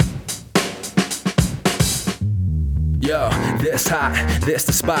This hot, this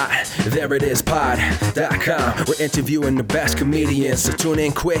the spot. There it is, pod.com. We're interviewing the best comedians, so tune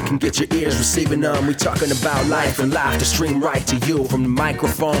in quick and get your ears receiving them. We talking about life and laughter, stream right to you from the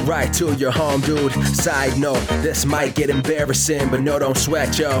microphone right to your home, dude. Side note, this might get embarrassing, but no, don't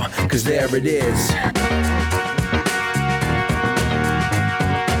sweat, yo, cause there it is.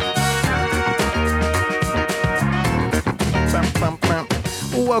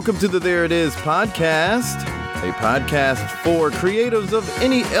 Welcome to the There It Is podcast, a podcast for creatives of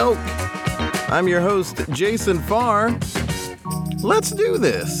any ilk. I'm your host, Jason Farr. Let's do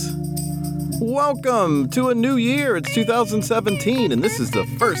this. Welcome to a new year. It's 2017, and this is the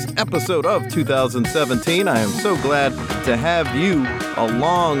first episode of 2017. I am so glad to have you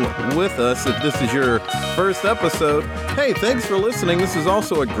along with us. If this is your first episode, hey, thanks for listening. This is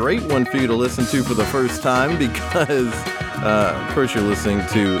also a great one for you to listen to for the first time because... of course, you're listening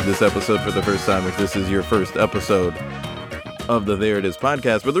to this episode for the first time if this is your first episode of the There It Is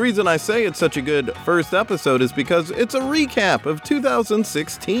podcast. But the reason I say it's such a good first episode is because it's a recap of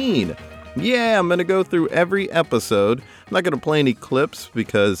 2016. Yeah, I'm going to go through every episode. I'm not going to play any clips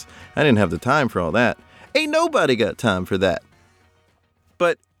because I didn't have the time for all that. Ain't nobody got time for that.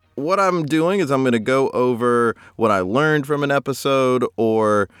 But what I'm doing is I'm going to go over what I learned from an episode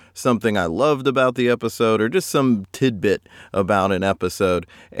or something I loved about the episode or just some tidbit about an episode.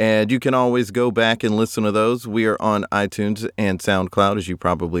 And you can always go back and listen to those. We are on iTunes and SoundCloud, as you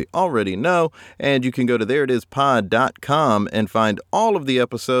probably already know. And you can go to thereitispod.com and find all of the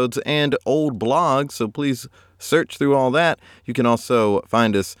episodes and old blogs. So please search through all that. You can also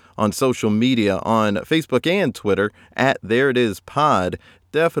find us on social media on Facebook and Twitter at thereitispod.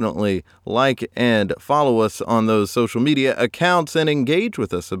 Definitely like and follow us on those social media accounts and engage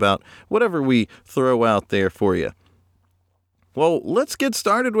with us about whatever we throw out there for you. Well, let's get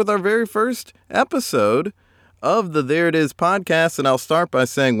started with our very first episode of the There It Is podcast, and I'll start by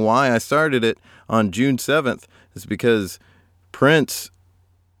saying why I started it on June 7th. It's because Prince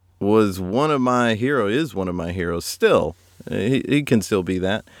was one of my heroes, is one of my heroes still. He can still be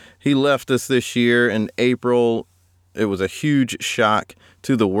that. He left us this year in April. It was a huge shock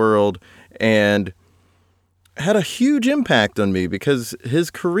to the world and had a huge impact on me because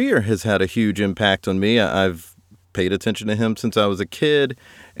his career has had a huge impact on me. I've paid attention to him since I was a kid,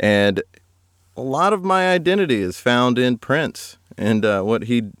 and a lot of my identity is found in Prince and what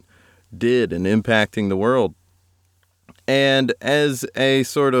he did in impacting the world. And as a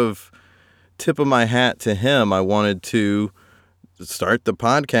sort of tip of my hat to him, I wanted to start the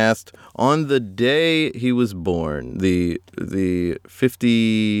podcast on the day he was born, the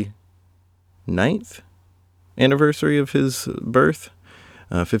 59th anniversary of his birth,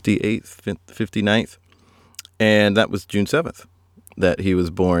 58th, 59th, and that was June 7th that he was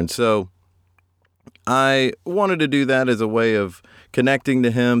born. So I wanted to do that as a way of connecting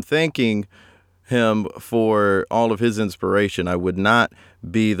to him, thanking him for all of his inspiration. I would not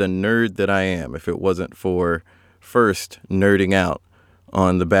be the nerd that I am if it wasn't for first nerding out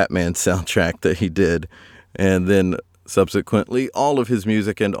on the Batman soundtrack that he did, and then subsequently all of his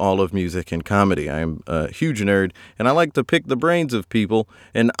music and all of music and comedy. I'm a huge nerd, and I like to pick the brains of people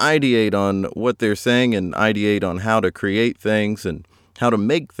and ideate on what they're saying and ideate on how to create things and how to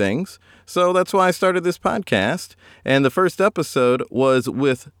make things. So that's why I started this podcast, and the first episode was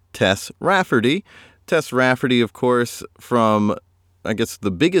with Tess Rafferty. Tess Rafferty, of course, from, I guess,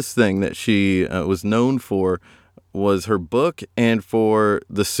 the biggest thing that she was known for was her book and for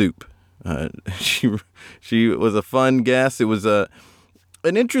The Soup. She was a fun guest. It was an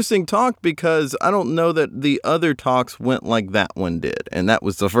interesting talk because I don't know that the other talks went like that one did, and that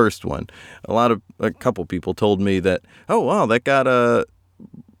was the first one. A couple people told me that, oh wow, that got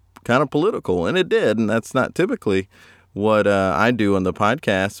kind of political, and it did, and that's not typically what I do on the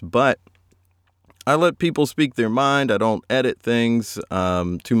podcast, but I let people speak their mind. I don't edit things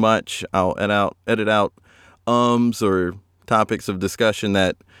too much. I'll edit out or topics of discussion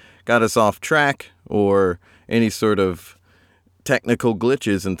that got us off track or any sort of technical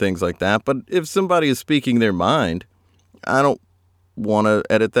glitches and things like that. But if somebody is speaking their mind, I don't want to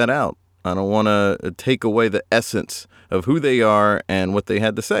edit that out. I don't want to take away the essence of who they are and what they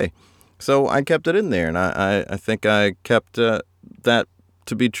had to say. So I kept it in there, and I think I kept that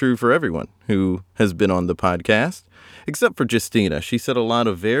to be true for everyone who has been on the podcast, except for Justina. She said a lot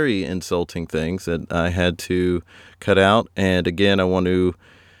of very insulting things that I had to cut out. And again, I want to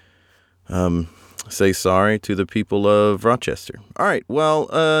say sorry to the people of Rochester. All right, well,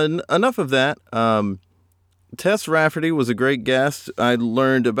 enough of that. Tess Rafferty was a great guest. I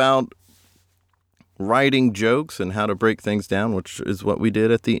learned about writing jokes and how to break things down, which is what we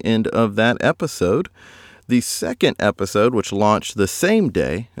did at the end of that episode. The second episode, which launched the same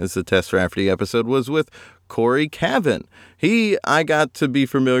day as the Test Rafferty episode, was with Corey Cavan. I got to be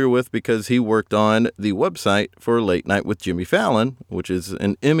familiar with because he worked on the website for Late Night with Jimmy Fallon, which is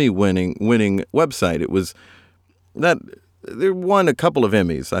an Emmy-winning website. It was that they won a couple of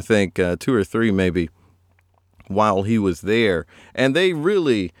Emmys, I think 2 or 3 maybe, while he was there. And they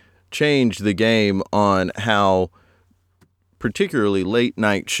really changed the game on how particularly late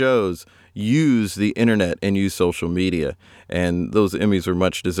night shows use the internet and use social media. And those Emmys were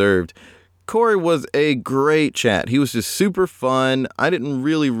much deserved. Corey was a great chat. He was just super fun. I didn't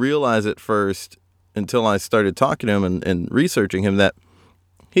really realize at first until I started talking to him and researching him that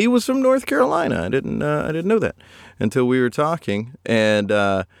he was from North Carolina. I didn't know that until we were talking. And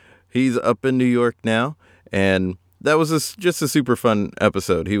he's up in New York now. And that was just a super fun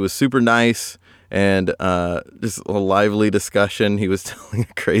episode. He was super nice and just a lively discussion. He was telling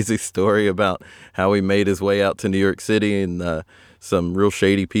a crazy story about how he made his way out to New York City and some real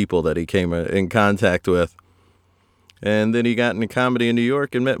shady people that he came in contact with. And then he got into comedy in New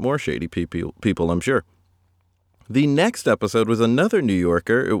York and met more shady people, I'm sure. The next episode was another New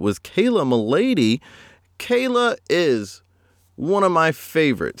Yorker. It was Kayla Milady. Kayla is one of my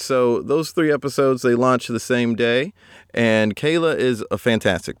favorites. So those 3 episodes, they launched the same day. And Kayla is a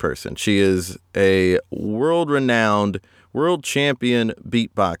fantastic person. She is a world-renowned, world champion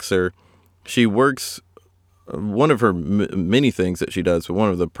beatboxer. She works, one of her many things that she does, but one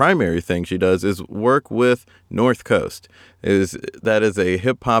of the primary things she does is work with North Coast. That is a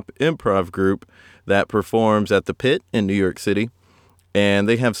hip-hop improv group that performs at the Pit in New York City. And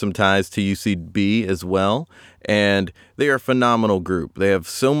they have some ties to UCB as well. And they are a phenomenal group. They have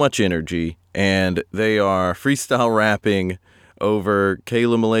so much energy, and they are freestyle rapping over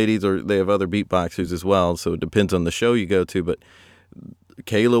Kayla Milady's, or they have other beatboxers as well. So it depends on the show you go to. But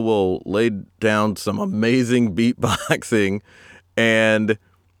Kayla will lay down some amazing beatboxing, and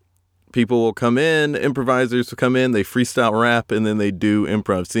people will come in, improvisers will come in, they freestyle rap, and then they do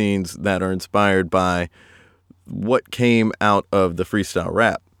improv scenes that are inspired by what came out of the freestyle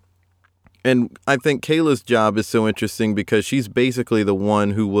rap. And I think Kayla's job is so interesting because she's basically the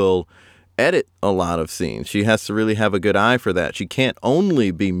one who will edit a lot of scenes. She has to really have a good eye for that. She can't only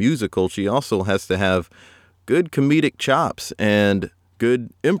be musical. She also has to have good comedic chops and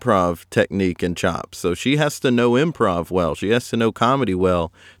good improv technique and chops. So she has to know improv well. She has to know comedy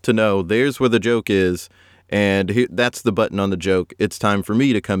well to know there's where the joke is, and that's the button on the joke. It's time for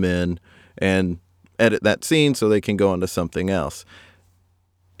me to come in and edit that scene so they can go on to something else.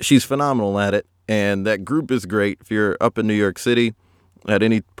 She's phenomenal at it, and that group is great. If you're up in New York City at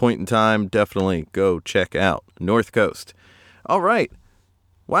any point in time, definitely go check out North Coast. All right.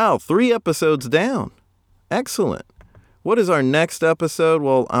 Wow, 3 episodes down. Excellent. What is our next episode?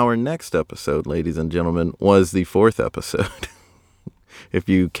 Well, our next episode, ladies and gentlemen, was the 4th episode, if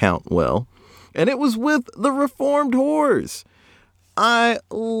you count well. And it was with the Reformed Whores. I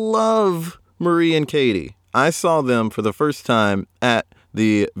love Marie and Katie. I saw them for the first time at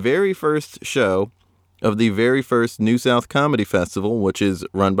the very first show of the very first New South Comedy Festival, which is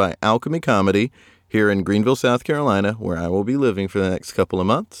run by Alchemy Comedy here in Greenville, South Carolina, where I will be living for the next couple of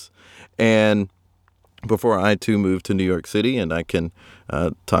months. And before I, too, move to New York City, and I can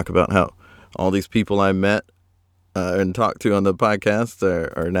talk about how all these people I met and talked to on the podcast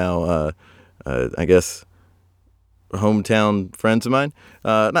are now, I guess, hometown friends of mine.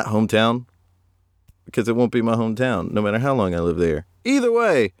 Not hometown, because it won't be my hometown, no matter how long I live there. Either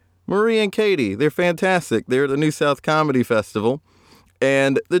way, Marie and Katie, they're fantastic. They're at the New South Comedy Festival.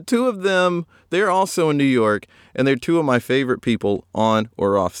 And the 2 of them, they're also in New York, and they're 2 of my favorite people on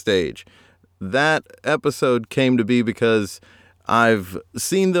or off stage. That episode came to be because I've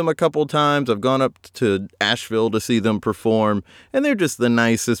seen them a couple times. I've gone up to Asheville to see them perform, and they're just the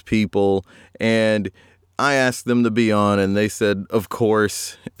nicest people. And I asked them to be on, and they said, of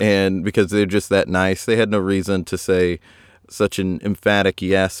course, and because they're just that nice. They had no reason to say such an emphatic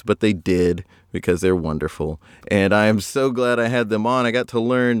yes, but they did because they're wonderful. And I am so glad I had them on. I got to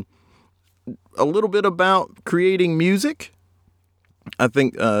learn a little bit about creating music. I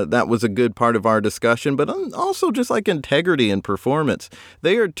think that was a good part of our discussion, but also just like integrity and performance.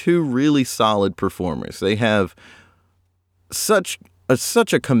 They are 2 really solid performers. They have such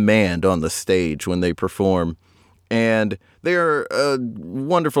a command on the stage when they perform, and they're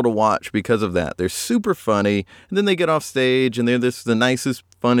wonderful to watch because of that. They're super funny, and then they get off stage, and they're the nicest,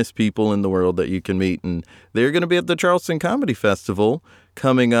 funnest people in the world that you can meet, and they're going to be at the Charleston Comedy Festival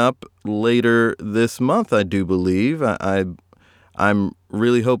coming up later this month, I do believe. I'm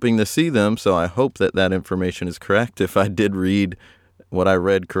really hoping to see them, so I hope that information is correct if I did read what I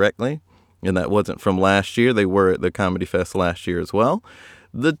read correctly. and that wasn't from last year. They were at the Comedy Fest last year as well.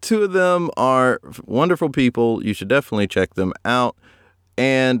 The two of them are wonderful people. You should definitely check them out.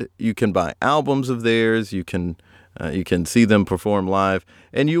 And you can buy albums of theirs. You can see them perform live,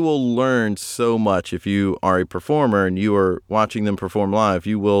 and you will learn so much. If you are a performer and you are watching them perform live,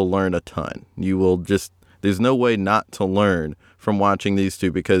 you will learn a ton. There's no way not to learn from watching these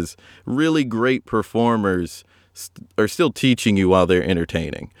two, because really great performers are still teaching you while they're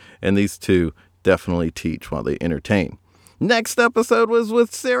entertaining. And these two definitely teach while they entertain. Next episode was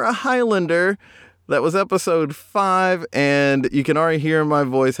with Sarah Highlander. That was episode 5, and you can already hear in my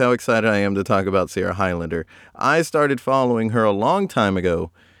voice how excited I am to talk about Sarah Highlander. I started following her a long time ago,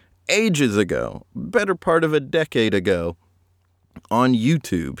 ages ago, better part of a decade ago, on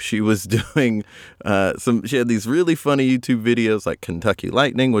YouTube. She was doing she had these really funny YouTube videos like Kentucky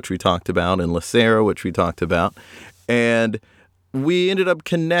Lightning, which we talked about, and Lacera, which we talked about. And we ended up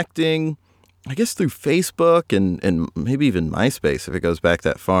connecting, I guess, through Facebook and maybe even MySpace, if it goes back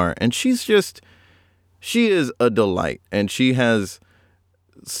that far. And she is a delight, and she has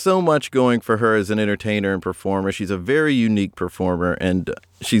so much going for her as an entertainer and performer. She's a very unique performer, and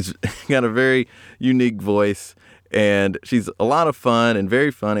she's got a very unique voice, and she's a lot of fun and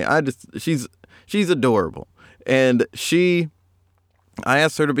very funny. She's adorable. And I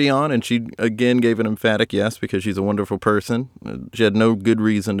asked her to be on, and she again gave an emphatic yes, because she's a wonderful person. She had no good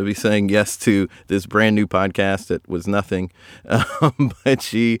reason to be saying yes to this brand new podcast that was nothing, but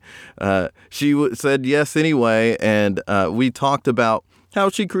she said yes anyway, and we talked about how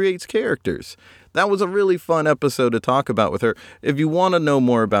she creates characters. That was a really fun episode to talk about with her. If you want to know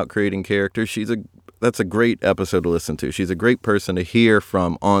more about creating characters, that's a great episode to listen to. She's a great person to hear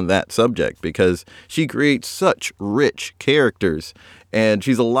from on that subject, because she creates such rich characters, and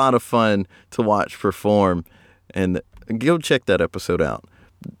she's a lot of fun to watch perform. And go check that episode out.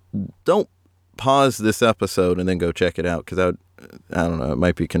 Don't pause this episode and then go check it out, because I don't know, it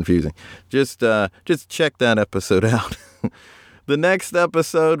might be confusing. Just check that episode out. The next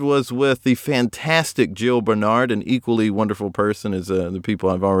episode was with the fantastic Jill Bernard, an equally wonderful person as the people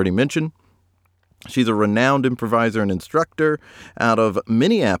I've already mentioned. She's a renowned improviser and instructor out of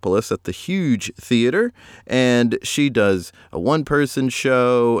Minneapolis at the Huge Theater, and she does a one-person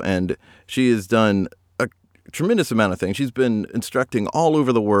show, and she has done a tremendous amount of things. She's been instructing all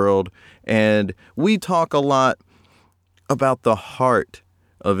over the world, and we talk a lot about the heart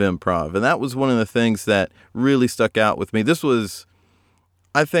of improv, and that was one of the things that really stuck out with me.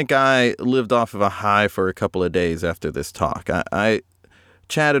 I think I lived off of a high for a couple of days after this talk. I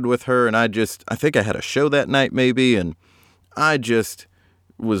chatted with her, and I think I had a show that night maybe, and I just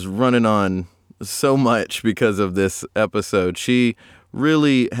was running on so much because of this episode. She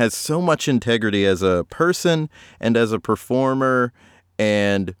really has so much integrity as a person and as a performer,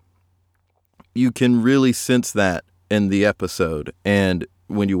 and you can really sense that in the episode and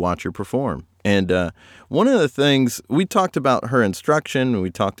when you watch her perform. And one of the things, we talked about her instruction, and we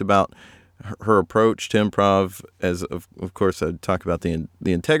talked about her approach to improv, as of course I talk about the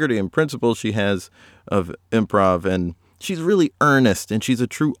integrity and principles she has of improv, and she's really earnest, and she's a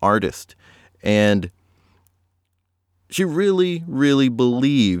true artist, and she really, really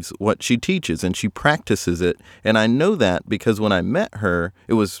believes what she teaches, and she practices it. And I know that because when I met her,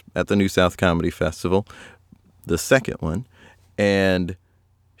 it was at the New South Comedy Festival, the second one, and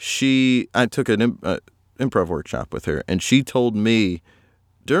I took an improv workshop with her, and she told me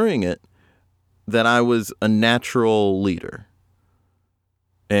during it that I was a natural leader,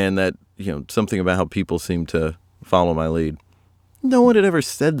 and that, something about how people seem to follow my lead. No one had ever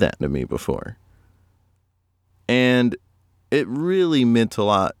said that to me before. And it really meant a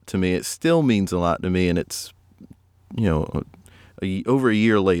lot to me. It still means a lot to me, and it's, over a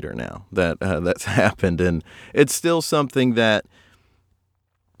year later now that that's happened, and it's still something that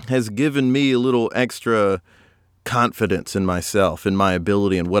has given me a little extra confidence in myself, in my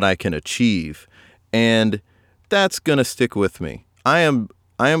ability, and what I can achieve. And that's going to stick with me. I am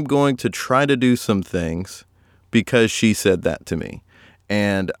going to try to do some things because she said that to me.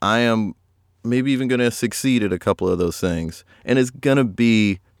 And I am maybe even going to succeed at a couple of those things. And it's going to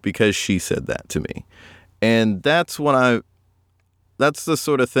be because she said that to me. And that's the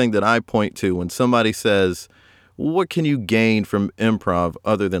sort of thing that I point to when somebody says, what can you gain from improv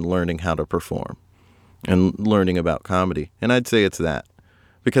other than learning how to perform and learning about comedy? And I'd say it's that.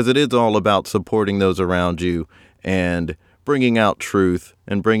 Because it is all about supporting those around you and bringing out truth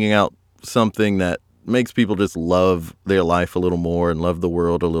and bringing out something that makes people just love their life a little more and love the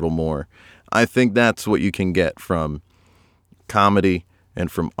world a little more. I think that's what you can get from comedy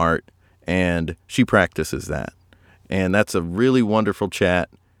and from art, and she practices that. And that's a really wonderful chat,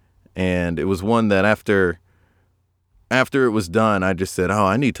 And it was one that after it was done, I just said,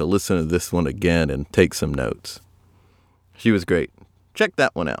 I need to listen to this one again and take some notes. She was great. Check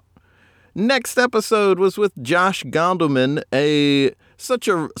that one out. Next episode was with Josh Gondelman,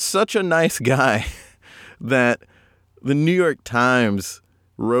 such a nice guy that the New York Times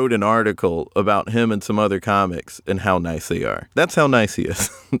wrote an article about him and some other comics and how nice they are. That's how nice he is.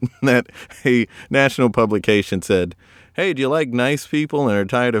 That a national publication said, hey, do you like nice people and are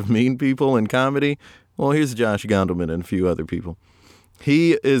tired of mean people in comedy? Well, here's Josh Gondelman and a few other people.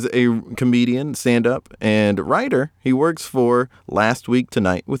 He is a comedian, stand-up, and writer. He works for Last Week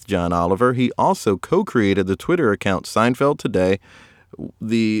Tonight with John Oliver. He also co-created the Twitter account Seinfeld Today,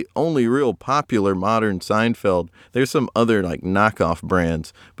 the only real popular modern Seinfeld. There's some other like knockoff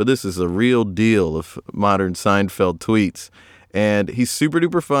brands, but this is a real deal of modern Seinfeld tweets. And he's super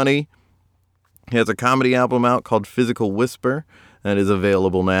duper funny. He has a comedy album out called Physical Whisper that is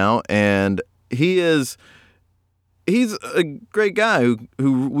available now. And he's a great guy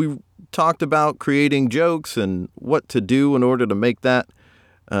who we talked about creating jokes and what to do in order to make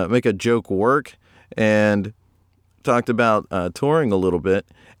a joke work, and talked about touring a little bit,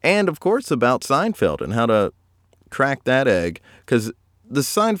 and of course about Seinfeld and how to crack that egg, because the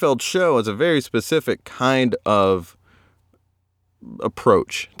Seinfeld show is a very specific kind of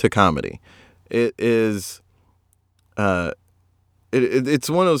approach to comedy. It is it's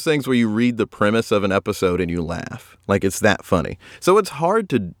one of those things where you read the premise of an episode and you laugh. Like, it's that funny. So it's hard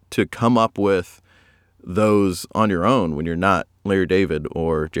to come up with those on your own when you're not Larry David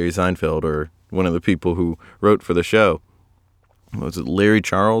or Jerry Seinfeld or one of the people who wrote for the show. Was it Larry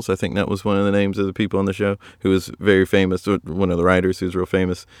Charles? I think that was one of the names of the people on the show who was very famous, one of the writers who's real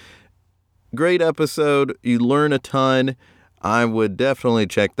famous. Great episode. You learn a ton. I would definitely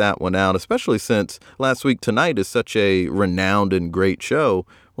check that one out, especially since Last Week Tonight is such a renowned and great show.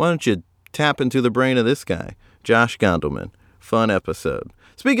 Why don't you tap into the brain of this guy, Josh Gondelman? Fun episode.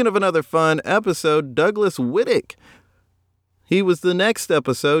 Speaking of another fun episode, Douglas Whittick. He was the next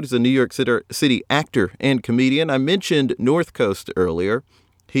episode. He's a New York City actor and comedian. I mentioned North Coast earlier.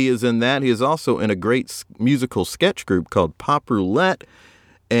 He is in that. He is also in a great musical sketch group called Pop Roulette,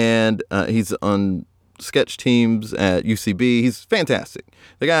 and he's on sketch teams at UCB. He's fantastic.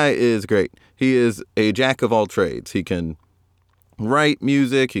 The guy is great. He is a jack of all trades. He can write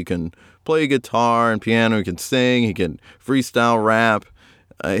music. He can play guitar and piano. He can sing. He can freestyle rap.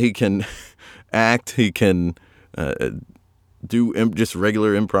 He can act. He can do just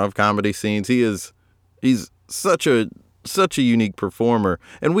regular improv comedy scenes. He's such a unique performer.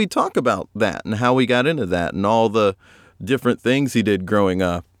 And we talk about that and how he got into that and all the different things he did growing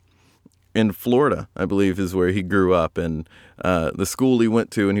up. In Florida, I believe, is where he grew up, and the school he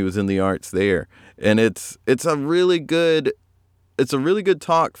went to, and he was in the arts there. And it's a really good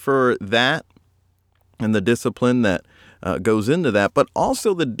talk for that and the discipline that goes into that, but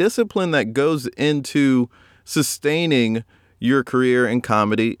also the discipline that goes into sustaining your career in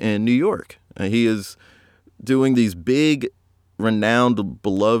comedy in New York. He is doing these big, renowned,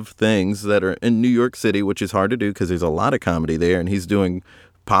 beloved things that are in New York City, which is hard to do because there's a lot of comedy there, and he's doing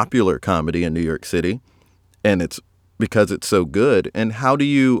popular comedy in New York City, and it's because it's so good. And how do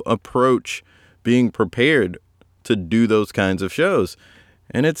you approach being prepared to do those kinds of shows?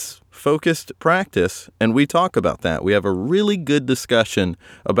 And it's focused practice, and we talk about that. We have a really good discussion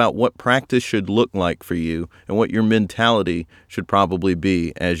about what practice should look like for you and what your mentality should probably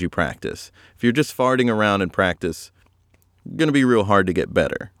be as you practice. If you're just farting around in practice, it's going to be real hard to get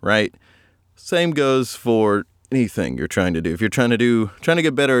better, right? Same goes for anything you're trying to do. If you're trying to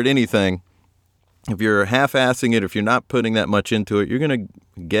get better at anything, if you're half-assing it, if you're not putting that much into it, you're going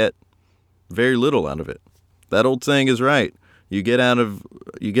to get very little out of it. That old saying is right. You get out of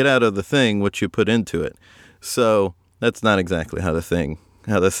the thing what you put into it. So that's not exactly how the saying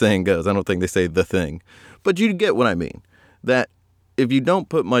goes. I don't think they say the thing, but you get what I mean. That if you don't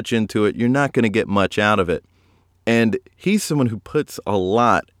put much into it, you're not going to get much out of it. And he's someone who puts a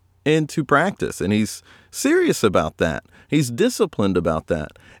lot into practice, and he's serious about that. He's disciplined about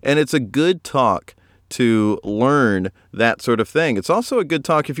that. And it's a good talk to learn that sort of thing. It's also a good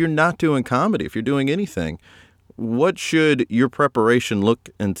talk if you're not doing comedy, if you're doing anything. What should your preparation look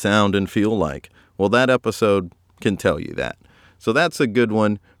and sound and feel like? Well, that episode can tell you that. So that's a good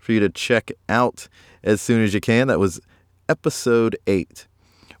one for you to check out as soon as you can. That was episode 8.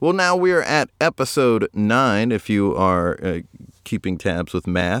 Well, now we're at episode 9, if you are keeping tabs with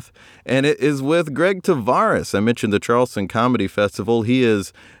math, and it is with Greg Tavares. I mentioned the Charleston Comedy Festival. He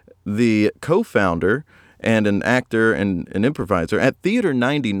is the co-founder and an actor and an improviser at Theater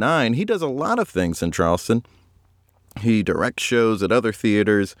 99. He does a lot of things in Charleston. He directs shows at other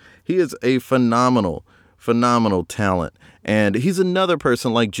theaters. He is a phenomenal talent. And he's another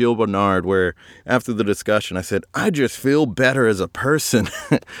person like Jill Bernard, where after the discussion, I said, I just feel better as a person.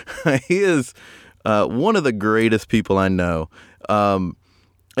 He is one of the greatest people I know.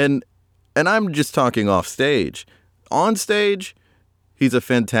 And I'm just talking off stage. On stage, he's a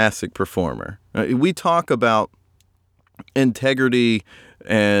fantastic performer. We talk about integrity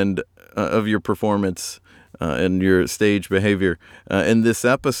and of your performance and your stage behavior in this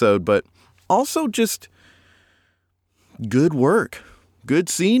episode, but also just good work, good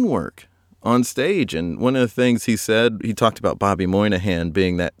scene work on stage. And one of the things he said, he talked about Bobby Moynihan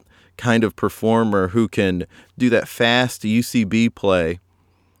being that kind of performer who can do that fast UCB play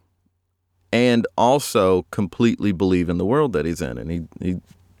and also completely believe in the world that he's in. And he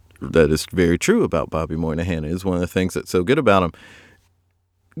that is very true about Bobby Moynihan. It is one of the things that's so good about him.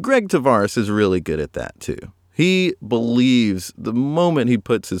 Greg Tavares is really good at that too. He believes the moment he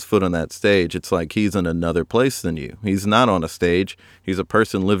puts his foot on that stage, it's like he's in another place than you. He's not on a stage. He's a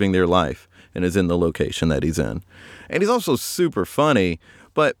person living their life and is in the location that he's in. And he's also super funny,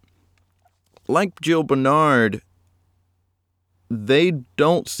 but like Jill Bernard, they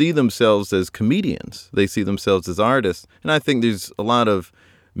don't see themselves as comedians. They see themselves as artists. And I think there's a lot of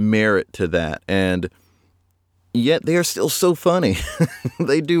merit to that. And yet they are still so funny.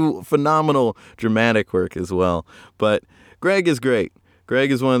 They do phenomenal dramatic work as well. But Greg is great.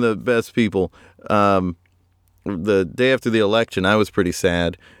 Greg is one of the best people. The day after the election, I was pretty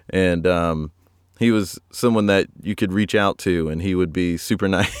sad. And he was someone that you could reach out to, and he would be super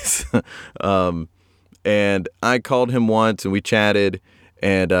nice. And I called him once, and we chatted,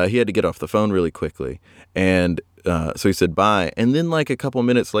 and he had to get off the phone really quickly. And so he said bye. And then like a couple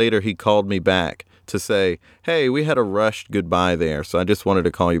minutes later, he called me back to say, hey, we had a rushed goodbye there, so I just wanted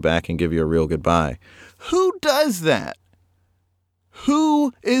to call you back and give you a real goodbye. Who does that?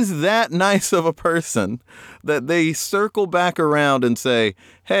 Who is that nice of a person that they circle back around and say,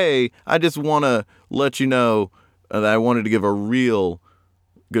 hey, I just want to let you know that I wanted to give a real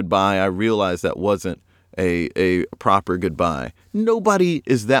goodbye. I realized that wasn't a proper goodbye. Nobody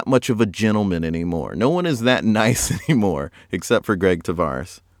is that much of a gentleman anymore. No one is that nice anymore, except for Greg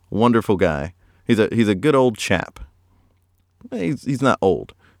Tavares. Wonderful guy. He's a good old chap. He's not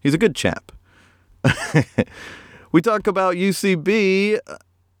old. He's a good chap. We talk about UCB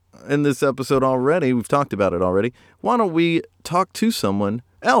in this episode already. We've talked about it already. Why don't we talk to someone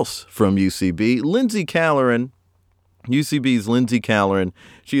else from UCB? Lindsay Calloran. UCB's Lindsay Calloran.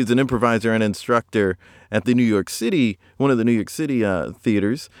 She is an improviser and instructor at the New York City, one of the New York City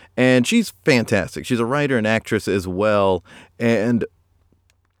theaters. And she's fantastic. She's a writer and actress as well. And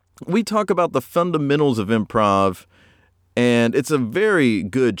we talk about the fundamentals of improv, and it's a very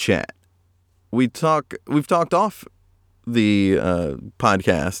good chat. We've talked off the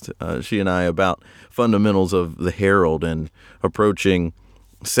podcast, she and I, about fundamentals of the Herald and approaching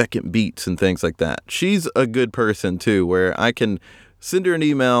second beats and things like that. She's a good person too, where I can send her an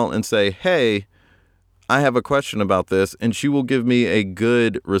email and say, hey, I have a question about this, and she will give me a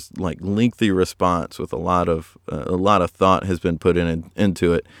good, lengthy response with a lot of thought has been put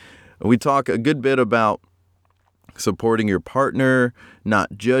into it. We talk a good bit about supporting your partner,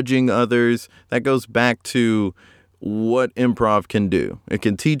 not judging others. That goes back to what improv can do. It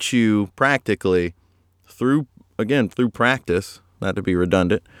can teach you practically through practice, not to be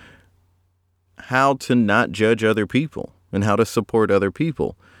redundant, how to not judge other people and how to support other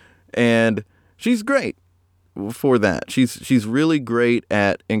people. And she's great for that. She's really great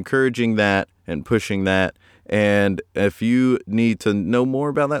at encouraging that and pushing that. And if you need to know more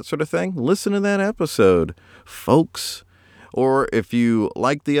about that sort of thing, listen to that episode, folks. Or if you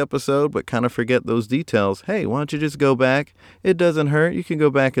like the episode but kind of forget those details, hey, why don't you just go back? It doesn't hurt. You can go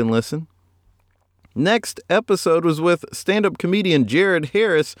back and listen. Next episode was with stand-up comedian Jared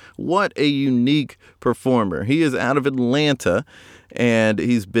Harris. What a unique performer. He is out of Atlanta, and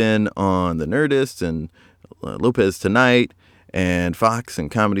he's been on The Nerdist and Lopez Tonight and Fox and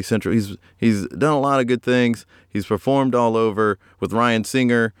Comedy Central. He's done a lot of good things. He's performed all over with Ryan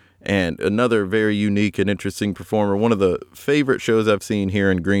Singer, and another very unique and interesting performer. One of the favorite shows I've seen here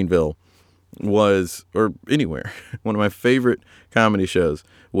in Greenville or anywhere, one of my favorite comedy shows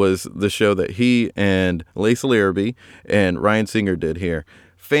was the show that he and Lace Larrabee and Ryan Singer did here.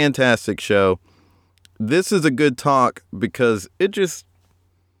 Fantastic show. This is a good talk because it just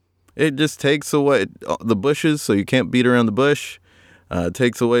takes away the bushes, so you can't beat around the bush.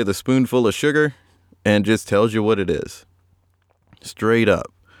 Takes away the spoonful of sugar and just tells you what it is. Straight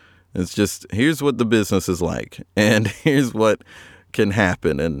up. It's just, here's what the business is like, and here's what can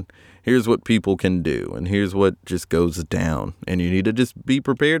happen. And here's what people can do, and here's what just goes down. And you need to just be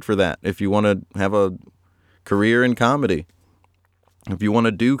prepared for that if you want to have a career in comedy. If you want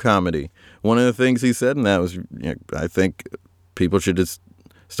to do comedy. One of the things he said in that was, I think people should just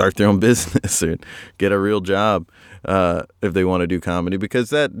start their own business or get a real job if they want to do comedy, because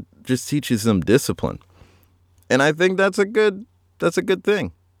that just teaches them discipline. And I think that's a good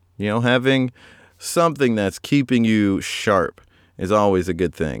thing. Having something that's keeping you sharp is always a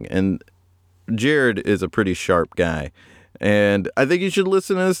good thing. And Jared is a pretty sharp guy. And I think you should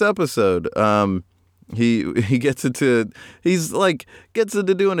listen to this episode. He gets into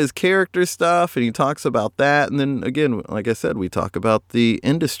doing his character stuff, and he talks about that. And then again, like I said, we talk about the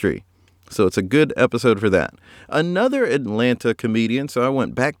industry. So it's a good episode for that. Another Atlanta comedian, so I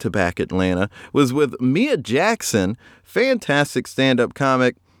went back-to-back Atlanta, was with Mia Jackson, fantastic stand-up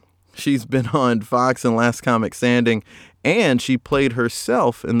comic. She's been on Fox and Last Comic Standing, and she played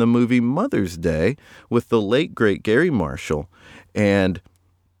herself in the movie Mother's Day with the late, great Gary Marshall. And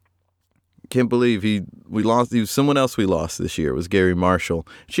can't believe he was someone else we lost this year. It was Gary Marshall.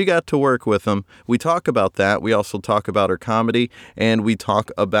 She got to work with him. We talk about that. We also talk about her comedy, and we talk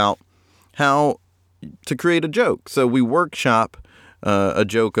about how to create a joke. So we workshop a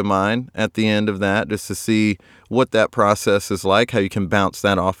joke of mine at the end of that, just to see what that process is like, how you can bounce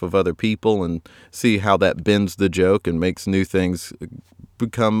that off of other people and see how that bends the joke and makes new things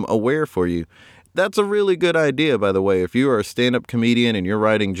become aware for you. That's a really good idea, by the way. If you are a stand-up comedian and you're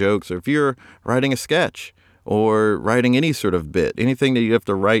writing jokes, or if you're writing a sketch or writing any sort of bit, anything that you have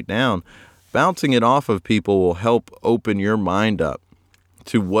to write down, bouncing it off of people will help open your mind up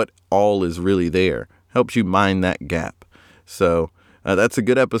to what all is really there. Helps you mind that gap. So that's a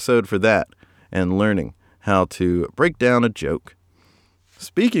good episode for that, and learning how to break down a joke.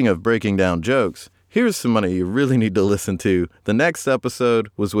 Speaking of breaking down jokes, here's somebody you really need to listen to. The next episode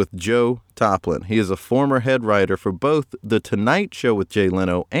was with Joe Toplin. He is a former head writer for both The Tonight Show with Jay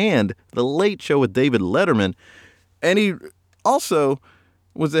Leno and The Late Show with David Letterman. And he also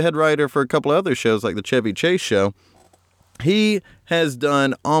was the head writer for a couple of other shows like The Chevy Chase Show. He has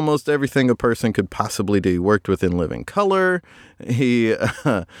done almost everything a person could possibly do. He worked with In Living Color. He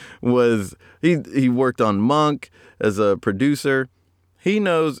worked on Monk as a producer. He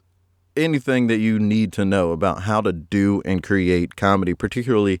knows anything that you need to know about how to do and create comedy,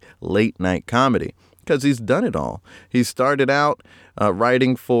 particularly late night comedy, because he's done it all. He started out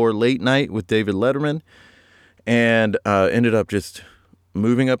writing for Late Night with David Letterman, and ended up just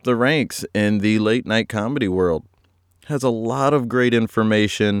moving up the ranks in the late night comedy world. Has a lot of great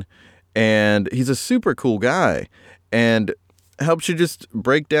information, and he's a super cool guy, and helps you just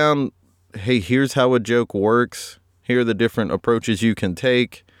break down, hey, here's how a joke works. Here are the different approaches you can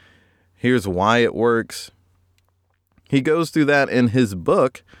take. Here's why it works. He goes through that in his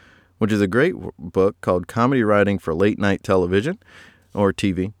book, which is a great book called Comedy Writing for Late Night Television or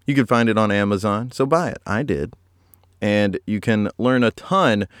TV. You can find it on Amazon, so buy it. I did. And you can learn a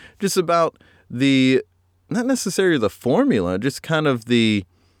ton just about not necessarily the formula, just kind of it's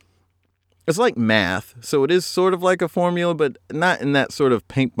like math. So it is sort of like a formula, but not in that sort of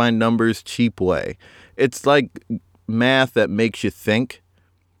paint by numbers cheap way. It's like math that makes you think.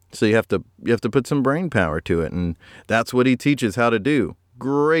 So you have to put some brain power to it, and that's what he teaches how to do.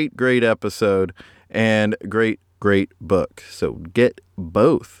 Great episode, and great book. So get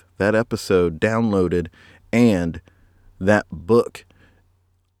both that episode downloaded and that book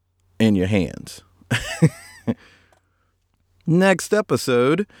in your hands. Next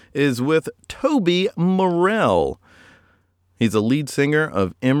episode is with Toby Morrell. He's a lead singer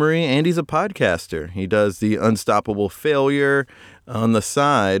of Emery, and he's a podcaster. He does the Unstoppable Failure on the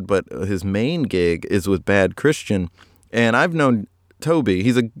side, but his main gig is with Bad Christian. And I've known Toby.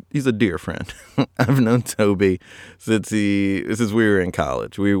 He's a dear friend. I've known Toby since we were in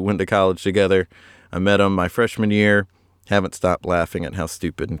college. We went to college together. I met him my freshman year. Haven't stopped laughing at how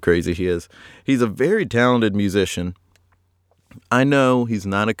stupid and crazy he is. He's a very talented musician. I know he's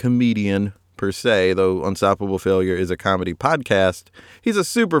not a comedian per se, though Unstoppable Failure is a comedy podcast. He's a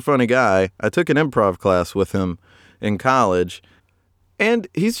super funny guy. I took an improv class with him in college, and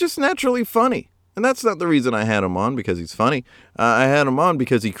he's just naturally funny. And that's not the reason I had him on, because he's funny. I had him on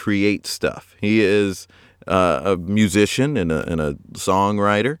because he creates stuff. He is a musician and a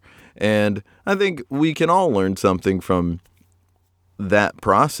songwriter, and I think we can all learn something from that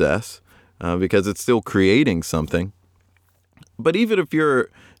process because it's still creating something. But even if you're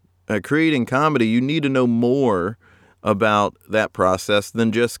creating comedy, you need to know more about that process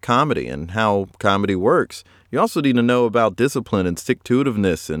than just comedy and how comedy works. You also need to know about discipline and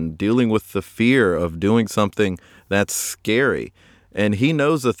stick-to-itiveness and dealing with the fear of doing something that's scary. And he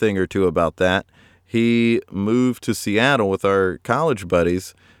knows a thing or two about that. He moved to Seattle with our college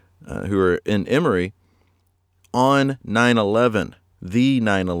buddies who are in Emory on 9/11, the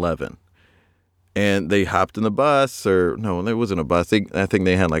 9/11. And they hopped in the bus, or no, there wasn't a bus. I think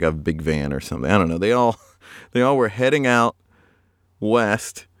they had like a big van or something. I don't know. They all were heading out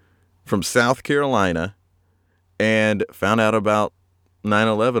west from South Carolina and found out about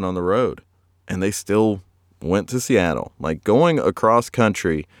 9/11 on the road. And they still went to Seattle. Like, going across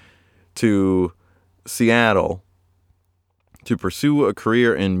country to Seattle to pursue a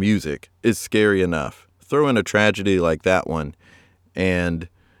career in music is scary enough. Throw in a tragedy like that one, and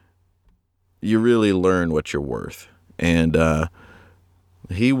you really learn what you're worth. And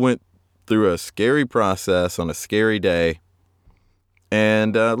he went through a scary process on a scary day,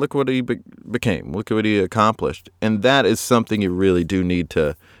 and look what he became. Look at what he accomplished. And that is something you really do need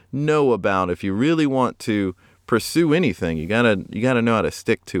to know about if you really want to pursue anything. You gotta know how to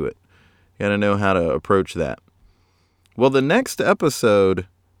stick to it. You gotta know how to approach that. Well, the next episode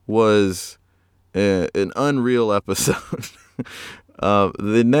was an unreal episode.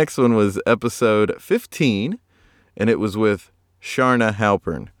 The next one was episode 15, and it was with Charna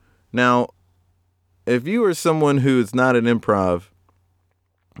Halpern. Now, if you are someone who is not in improv,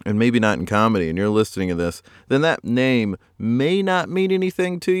 and maybe not in comedy, and you're listening to this, then that name may not mean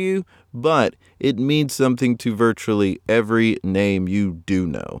anything to you, but it means something to virtually every name you do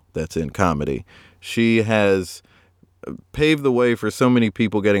know that's in comedy. She has paved the way for so many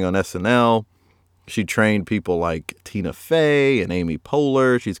people getting on SNL. She trained people like Tina Fey and Amy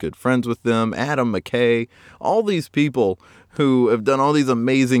Poehler. She's good friends with them. Adam McKay. All these people who have done all these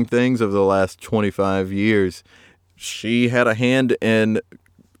amazing things over the last 25 years. She had a hand in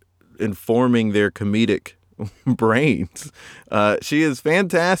informing their comedic brains. She is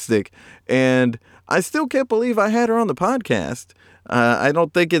fantastic, and I still can't believe I had her on the podcast. I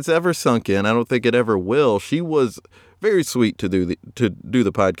don't think it's ever sunk in. I don't think it ever will. She was very sweet to do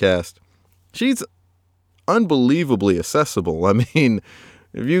the podcast. She's unbelievably accessible. I mean,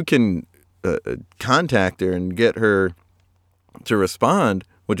 if you can contact her and get her to respond,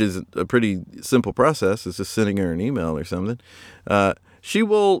 which is a pretty simple process, it's just sending her an email or something. She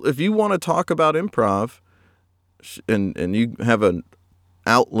will, if you want to talk about improv and you have an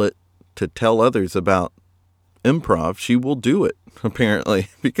outlet to tell others about improv, she will do it, apparently,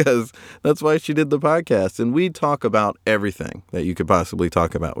 because that's why she did the podcast. And we talk about everything that you could possibly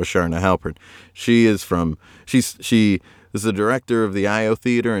talk about with Charna Halpern. She is the director of the IO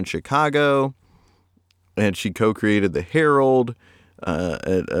Theater in Chicago, and she co-created the Herald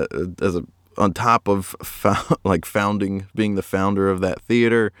on top of being the founder of that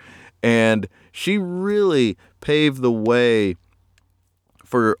theater. And she really paved the way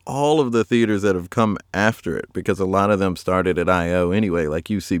for all of the theaters that have come after it, because a lot of them started at IO anyway, like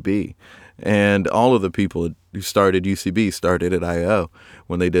UCB. And all of the people who started UCB started at IO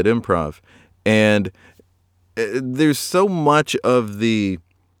when they did improv. And there's so much of the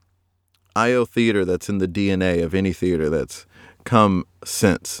IO theater that's in the DNA of any theater that's come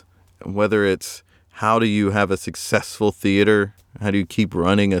since. Whether it's how do you have a successful theater, how do you keep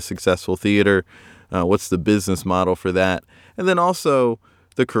running a successful theater, what's the business model for that, and then also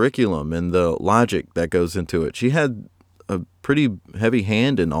the curriculum and the logic that goes into it. She had a pretty heavy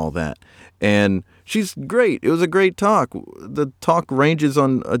hand in all that, and she's great. It was a great talk. The talk ranges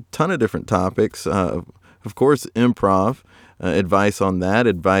on a ton of different topics. Of course, improv, advice on that,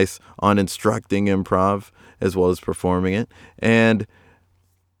 advice on instructing improv as well as performing it, and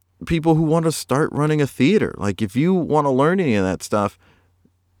people who want to start running a theater. Like, if you want to learn any of that stuff,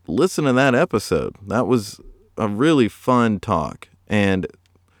 listen to that episode. That was a really fun talk, and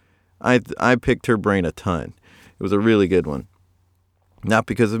I picked her brain a ton. It was a really good one. Not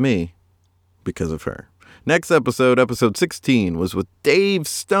because of me, because of her. Next episode 16, was with Dave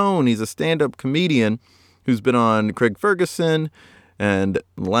Stone. He's a stand-up comedian who's been on Craig Ferguson and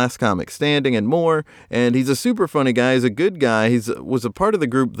Last Comic Standing and more. And he's a super funny guy. He's a good guy. He was a part of the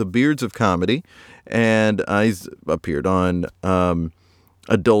group The Beards of Comedy. And he's appeared on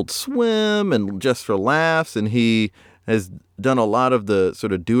Adult Swim and Just for Laughs. And he has done a lot of the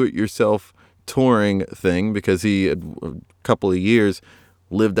sort of do-it-yourself touring thing, because he had a couple of years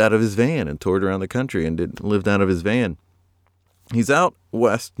lived out of his van and toured around the country and lived out of his van. He's out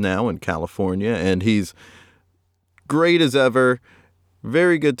west now in California, and he's great as ever.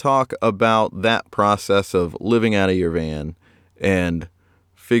 Very good talk about that process of living out of your van and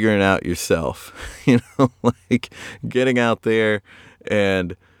figuring it out yourself, like getting out there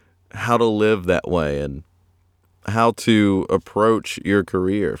and how to live that way and how to approach your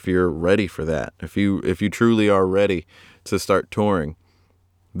career if you're ready for that. If you truly are ready to start touring,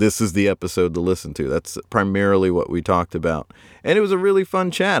 this is the episode to listen to. That's primarily what we talked about. And it was a really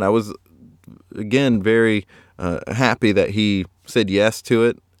fun chat. I was, again, very happy that he said yes to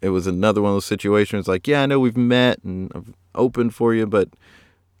it. It was another one of those situations like, yeah, I know we've met and I've opened for you, but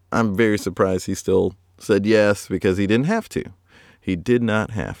I'm very surprised he still said yes, because he didn't have to. He did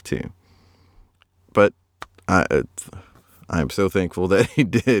not have to. But I'm so thankful that he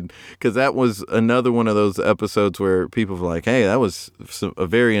did, because that was another one of those episodes where people were like, hey, that was a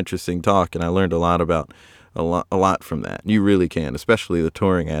very interesting talk, and I learned a lot from that. You really can, especially the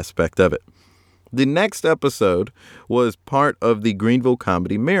touring aspect of it. The next episode was part of the Greenville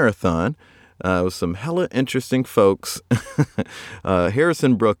Comedy Marathon. With some hella interesting folks.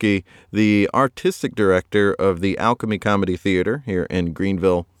 Harrison Brookie, the artistic director of the Alchemy Comedy Theater here in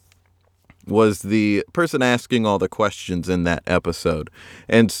Greenville, was the person asking all the questions in that episode.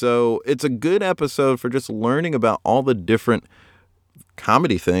 And so it's a good episode for just learning about all the different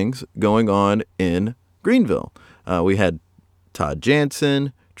comedy things going on in Greenville. We had Todd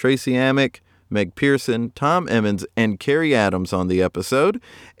Jansen, Tracy Amick, Meg Pearson, Tom Emmons, and Carrie Adams on the episode.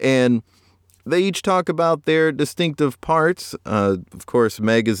 And they each talk about their distinctive parts. Of course,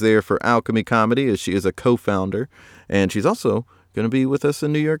 Meg is there for Alchemy Comedy, as she is a co-founder. And she's also going to be with us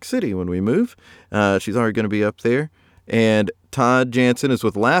in New York City when we move. She's already going to be up there. And Todd Jansen is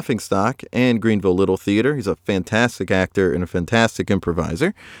with Laughingstock and Greenville Little Theater. He's a fantastic actor and a fantastic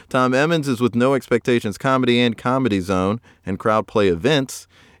improviser. Tom Emmons is with No Expectations Comedy and Comedy Zone and Crowd Play Events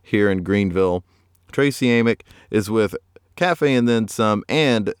here in Greenville. Tracy Amick is with Cafe and Then Some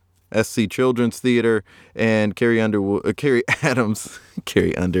and SC Children's Theater, and Carrie Adams.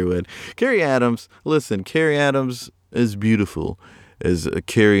 Listen, Carrie Adams is beautiful as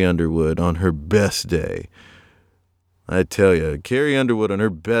Carrie Underwood on her best day. I tell you, Carrie Underwood on her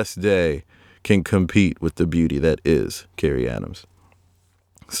best day can compete with the beauty that is Carrie Adams.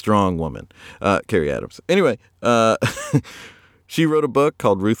 Strong woman, Carrie Adams. Anyway, she wrote a book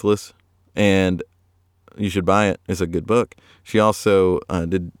called Ruthless, and you should buy it. It's a good book. She also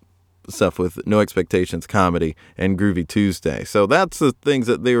did stuff with No Expectations Comedy and Groovy Tuesday. So that's the things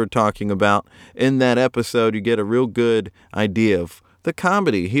that they were talking about in that episode. You get a real good idea of the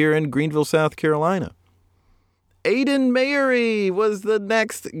comedy here in Greenville, South Carolina. Aiden Mary was the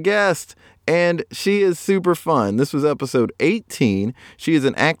next guest, and she is super fun. This was episode 18. She is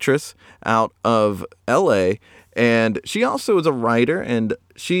an actress out of LA, and she also is a writer, and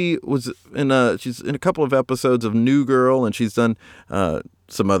she was she's in a couple of episodes of New Girl, and she's done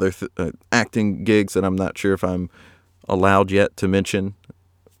some other acting gigs that I'm not sure if I'm allowed yet to mention.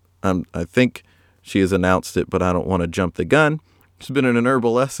 I think she has announced it, but I don't want to jump the gun. She's been in an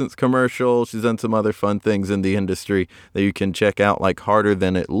Herbal Essence commercial. She's done some other fun things in the industry that you can check out, like Harder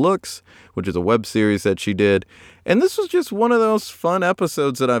Than It Looks, which is a web series that she did. And this was just one of those fun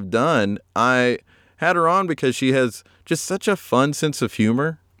episodes that I've done. I had her on because she has just such a fun sense of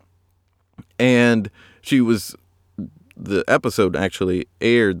humor. And the episode actually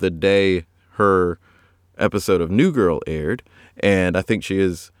aired the day her episode of New Girl aired. And I think she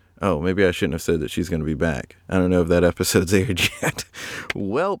is... Oh, maybe I shouldn't have said that she's going to be back. I don't know if that episode's aired yet.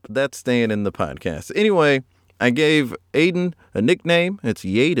 Well, that's staying in the podcast. Anyway, I gave Aiden a nickname. It's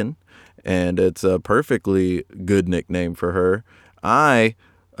Yaden, and it's a perfectly good nickname for her. I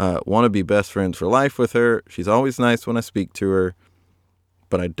want to be best friends for life with her. She's always nice when I speak to her,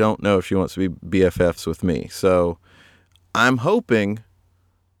 but I don't know if she wants to be BFFs with me. So I'm hoping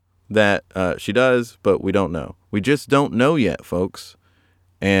that she does, but we don't know. We just don't know yet, folks.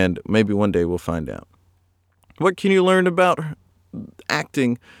 And maybe one day we'll find out. What can you learn about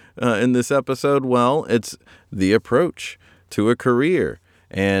acting in this episode? Well, it's the approach to a career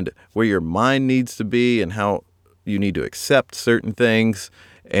and where your mind needs to be and how you need to accept certain things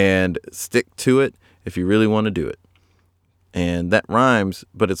and stick to it if you really want to do it. And that rhymes,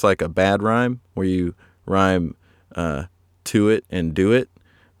 but it's like a bad rhyme where you rhyme to it and do it,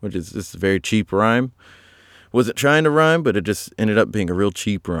 which is just a very cheap rhyme. Wasn't trying to rhyme, but it just ended up being a real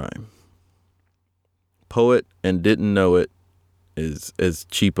cheap rhyme. Poet and didn't know it is as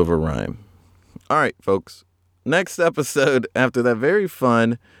cheap of a rhyme. All right, folks. Next episode, after that very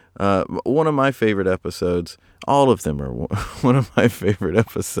fun, one of my favorite episodes. All of them are one of my favorite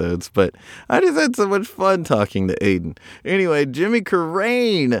episodes, but I just had so much fun talking to Aiden. Anyway, Jimmy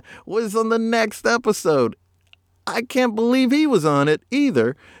Carrane was on the next episode. I can't believe he was on it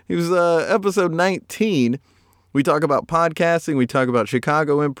either. He was episode 19. We talk about podcasting, we talk about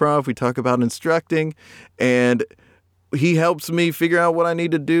Chicago improv, we talk about instructing, and he helps me figure out what I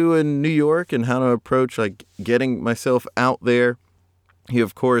need to do in New York and how to approach like getting myself out there He,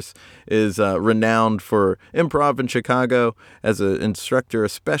 of course, is renowned for improv in Chicago as an instructor,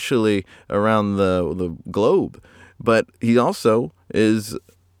 especially around the globe. But he also is a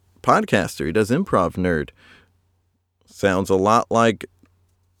podcaster. He does Improv Nerd. Sounds a lot like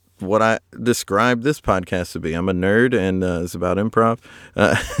what I described this podcast to be. I'm a nerd, and it's about improv.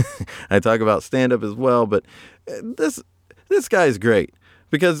 I talk about stand-up as well, but this guy's great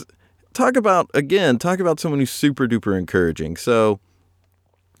because talk about someone who's super duper encouraging. So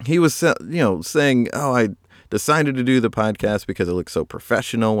he was, saying, "Oh, I decided to do the podcast because it looks so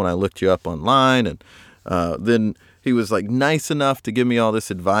professional when I looked you up online," and then he was like nice enough to give me all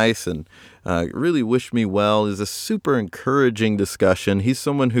this advice and really wished me well. It's a super encouraging discussion. He's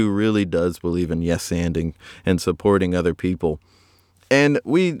someone who really does believe in yes-anding and supporting other people. And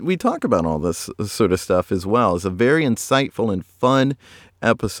we talk about all this sort of stuff as well. It's a very insightful and fun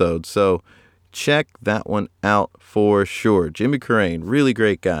episode. So check that one out for sure. Jimmy Carrane, really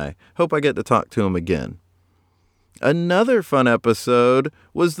great guy. Hope I get to talk to him again. Another fun episode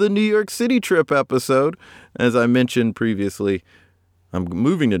was the New York City trip episode. As I mentioned previously, I'm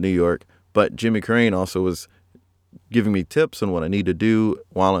moving to New York, but Jimmy Carrane also was giving me tips on what I need to do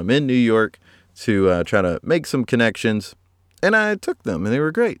while I'm in New York to try to make some connections, and I took them, and they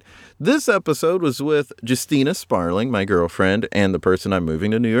were great. This episode was with Justina Sparling, my girlfriend, and the person I'm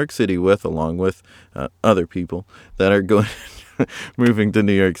moving to New York City with, along with other people that are moving to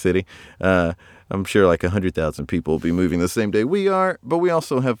New York City. I'm sure like 100,000 people will be moving the same day we are, but we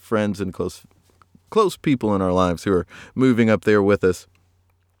also have friends and close people in our lives who are moving up there with us.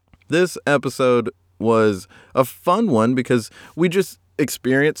 This episode was a fun one because we just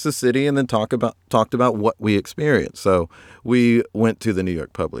experienced the city and then talked about what we experienced. So we went to the New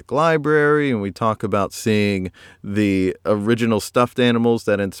York Public Library and we talk about seeing the original stuffed animals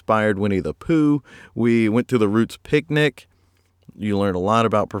that inspired Winnie the Pooh. We went to the Roots Picnic. You learn a lot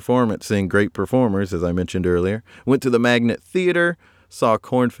about performance, seeing great performers, as I mentioned earlier. Went to the Magnet Theater, saw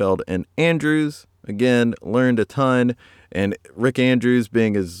Kornfeld and Andrews. Again, learned a ton. And Rick Andrews,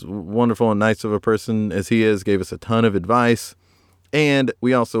 being as wonderful and nice of a person as he is, gave us a ton of advice. And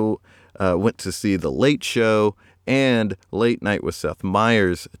we also went to see The Late Show and Late Night with Seth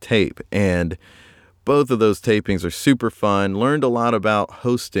Meyers tape. And both of those tapings are super fun. Learned a lot about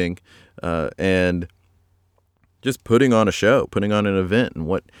hosting and just putting on a show, putting on an event, and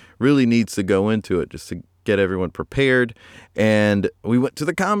what really needs to go into it just to get everyone prepared. And we went to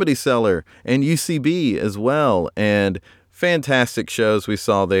the Comedy Cellar and UCB as well, and fantastic shows we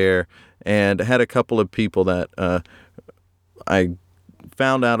saw there, and had a couple of people that I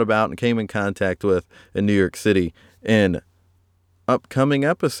found out about and came in contact with in New York City in upcoming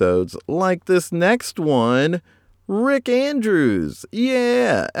episodes like this next one, Rick Andrews.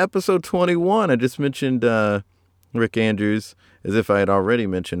 Yeah, episode 21. I just mentioned Rick Andrews as if I had already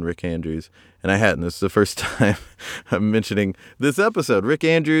mentioned Rick Andrews, and I hadn't. This is the first time I'm mentioning this episode. Rick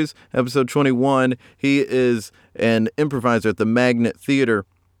Andrews, episode 21. He is an improviser at the Magnet Theater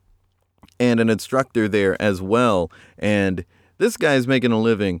and an instructor there as well. And this guy's making a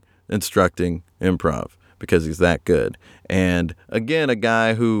living instructing improv because he's that good. And again, a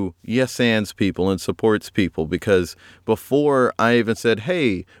guy who yes-ands people and supports people, because before I even said,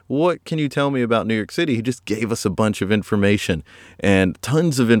 hey, what can you tell me about New York City? He just gave us a bunch of information, and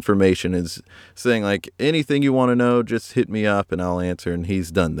tons of information, is saying like, anything you want to know, just hit me up and I'll answer. And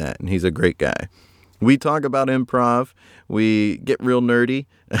he's done that, and he's a great guy. We talk about improv. We get real nerdy.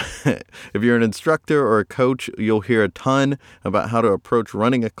 If you're an instructor or a coach, you'll hear a ton about how to approach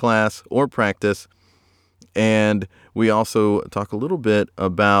running a class or practice. And we also talk a little bit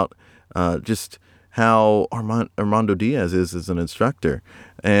about just how Armando Diaz is as an instructor.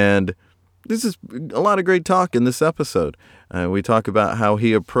 And this is a lot of great talk in this episode. We talk about how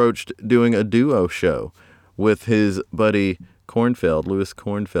he approached doing a duo show with his buddy Kornfeld, Louis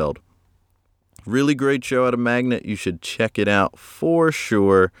Kornfeld. Really great show out of Magnet. You should check it out for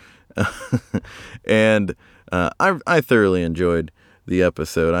sure. And I thoroughly enjoyed the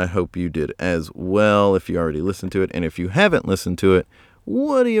episode. I hope you did as well if you already listened to it. And if you haven't listened to it,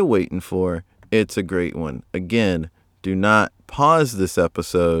 what are you waiting for? It's a great one. Again, do not pause this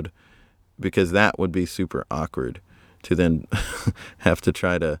episode, because that would be super awkward to then have to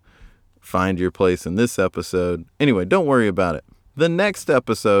try to find your place in this episode. Anyway, don't worry about it. The next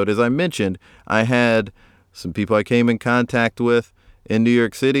episode, as I mentioned, I had some people I came in contact with in New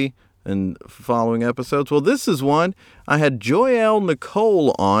York City in following episodes. Well, this is one. I had Joyelle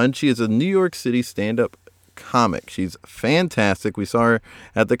Nicole on. She is a New York City stand-up comic. She's fantastic. We saw her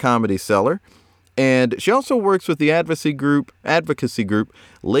at the Comedy Cellar. And she also works with the advocacy group,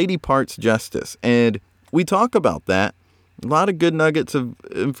 Lady Parts Justice. And we talk about that A lot of good nuggets of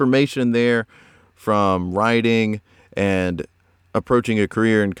information there from writing and approaching a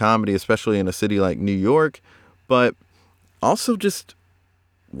career in comedy, especially in a city like New York, but also just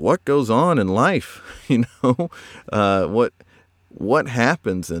what goes on in life, what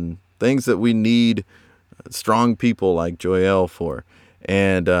happens and things that we need strong people like Joyelle for.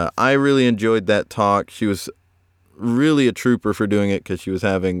 And I really enjoyed that talk. She was really a trooper for doing it because she was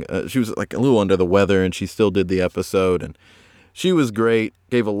like a little under the weather, and she still did the episode, and she was great,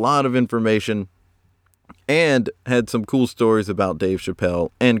 gave a lot of information, and had some cool stories about Dave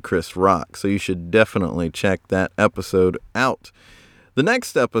Chappelle and Chris Rock. So you should definitely check that episode out. The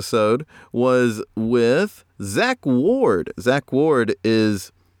next episode was with Zach Ward. Zach Ward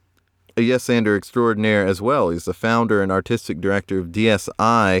is a yes-ander extraordinaire as well. He's the founder and artistic director of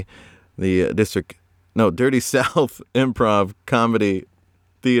DSI, the Dirty South Improv Comedy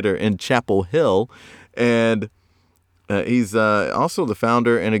Theater in Chapel Hill. And he's also the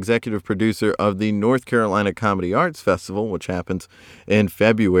founder and executive producer of the North Carolina Comedy Arts Festival, which happens in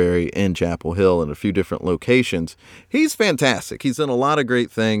February in Chapel Hill in a few different locations. He's fantastic. He's done a lot of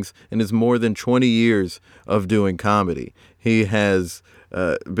great things in his more than 20 years of doing comedy. He has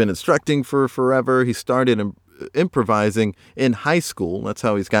been instructing for forever. He started improvising in high school. That's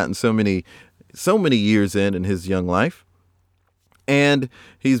how he's gotten so many years in his young life. And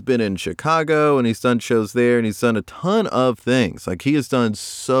he's been in Chicago, and he's done shows there, and he's done a ton of things. Like, he has done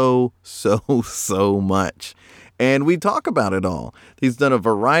so much. And we talk about it all. He's done a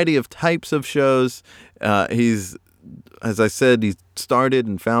variety of types of shows. As I said, he started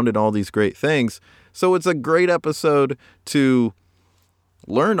and founded all these great things. So it's a great episode to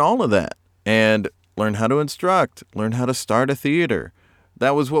learn all of that and learn how to instruct, learn how to start a theater.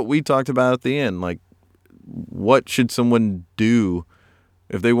 That was what we talked about at the end. Like, what should someone do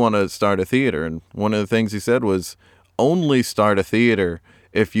if they want to start a theater? And one of the things he said was, only start a theater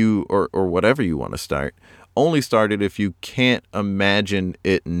if you, or whatever you want to start, only start it if you can't imagine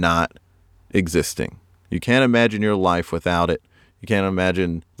it not existing. You can't imagine your life without it. You can't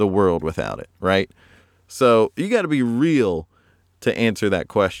imagine the world without it, right? So you got to be real to answer that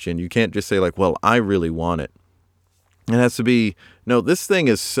question. You can't just say like, well, I really want it. It has to be, no, this thing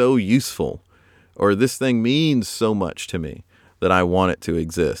is so useful, or this thing means so much to me that I want it to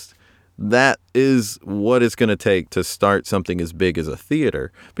exist. That is what it's going to take to start something as big as a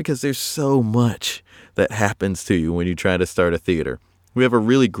theater, because there's so much that happens to you when you try to start a theater. We have a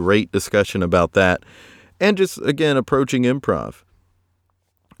really great discussion about that. And just, again, approaching improv,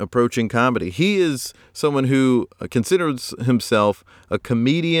 approaching comedy. He is someone who considers himself a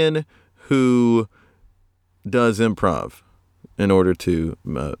comedian who does improv in order to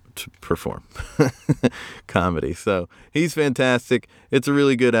perform comedy. So he's fantastic. It's a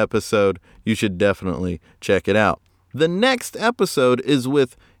really good episode. You should definitely check it out. The next episode is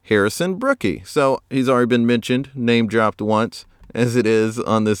with Harrison Brookie. So he's already been mentioned, name dropped once, as it is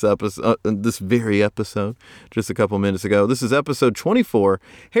on this episode, this very episode, just a couple minutes ago. This is episode 24.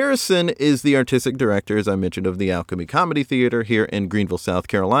 Harrison is the artistic director, as I mentioned, of the Alchemy Comedy Theater here in Greenville, South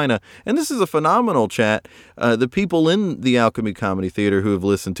Carolina. And this is a phenomenal chat. The people in the Alchemy Comedy Theater who have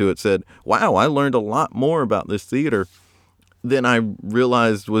listened to it said, wow, I learned a lot more about this theater than I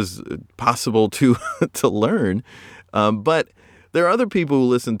realized was possible to learn. But there are other people who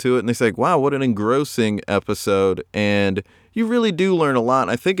listen to it and they say, wow, what an engrossing episode. And you really do learn a lot.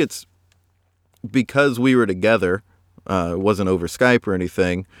 I think it's because we were together. It wasn't over Skype or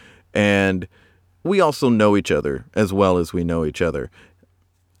anything. And we also know each other as well as we know each other.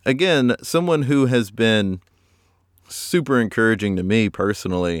 Again, someone who has been super encouraging to me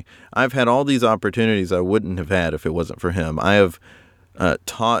personally. I've had all these opportunities I wouldn't have had if it wasn't for him. I have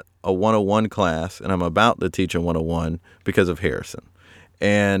taught a 101 class, and I'm about to teach a 101 because of Harrison.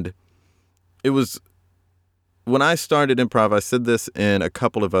 And it was, when I started improv, I said this in a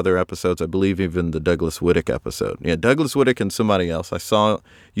couple of other episodes, I believe even the Douglas Whittick episode. Yeah, Douglas Whittick and somebody else. I saw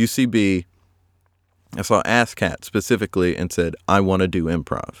UCB, I saw ASCAT specifically and said, I want to do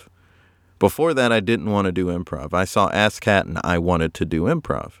improv. Before that, I didn't want to do improv. I saw ASCAT and I wanted to do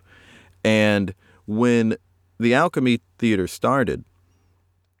improv. And when the Alchemy Theater started,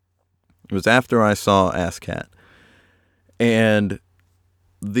 it was after I saw ASCAT. And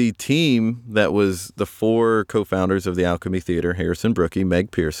the team that was the four co-founders of the Alchemy Theater, Harrison Brookie, Meg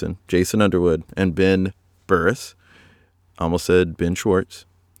Pearson, Jason Underwood, and Ben Burris, almost said Ben Schwartz.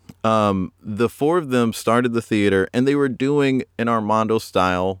 The four of them started the theater, and they were doing an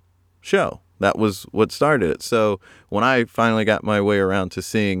Armando-style show. That was what started it. So when I finally got my way around to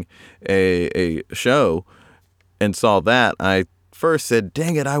seeing a show and saw that, I first said,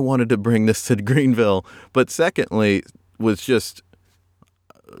 dang it, I wanted to bring this to Greenville. But secondly, was just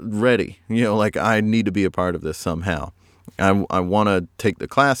ready, like I need to be a part of this somehow. I want to take the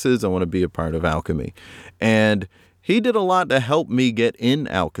classes. I want to be a part of alchemy. And he did a lot to help me get in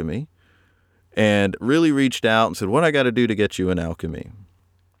alchemy and really reached out and said, what I got to do to get you in alchemy?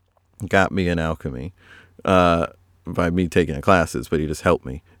 Got me in alchemy by me taking the classes, but he just helped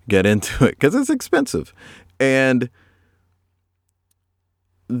me get into it because it's expensive. And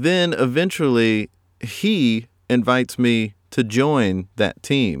then eventually he invites me to join that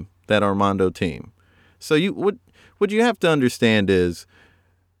team, that Armando team. So what you have to understand is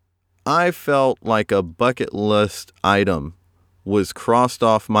I felt like a bucket list item was crossed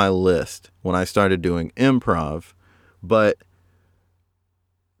off my list when I started doing improv, but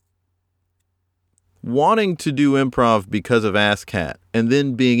wanting to do improv because of ASCAT and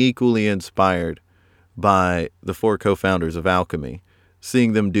then being equally inspired by the 4 co-founders of Alchemy,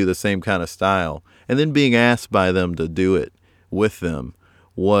 seeing them do the same kind of style, and then being asked by them to do it with them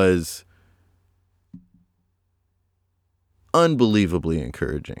was unbelievably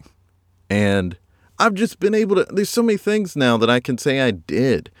encouraging. And I've just been able to, there's so many things now that I can say I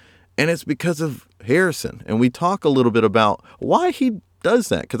did. And it's because of Harrison. And we talk a little bit about why he does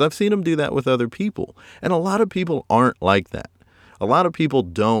that, because I've seen him do that with other people. And a lot of people aren't like that. A lot of people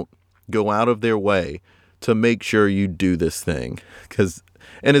don't go out of their way to make sure you do this thing.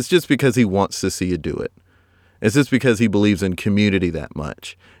 And it's just because he wants to see you do it. It's just because he believes in community that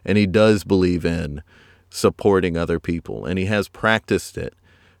much. And he does believe in supporting other people. And he has practiced it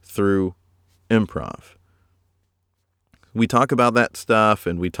through improv. We talk about that stuff,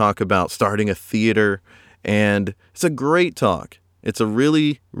 and we talk about starting a theater, and it's a great talk. It's a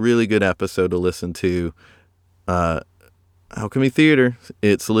really, really good episode to listen to. Alchemy Theater,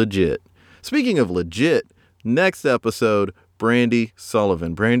 it's legit. Speaking of legit, next episode, Brandy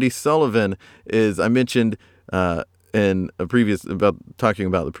Sullivan. Brandy Sullivan is, I mentioned in a previous, about talking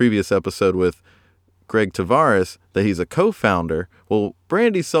about the previous episode with Greg Tavares, that he's a co-founder. Well,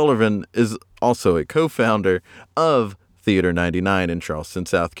 Brandy Sullivan is also a co-founder of Theater 99 in Charleston,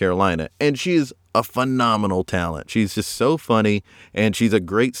 South Carolina. And she's a phenomenal talent. She's just so funny, and she's a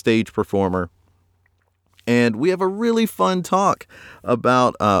great stage performer. And we have a really fun talk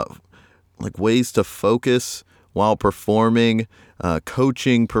about like ways to focus while performing,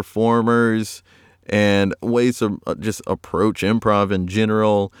 coaching performers, and ways to just approach improv in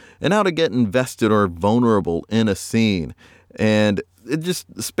general, and how to get invested or vulnerable in a scene. And it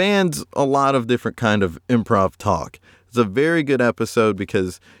just spans a lot of different kind of improv talk. It's a very good episode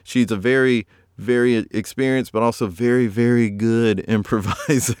because she's a very, very experienced, but also very, very good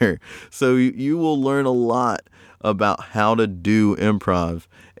improviser. So you will learn a lot about how to do improv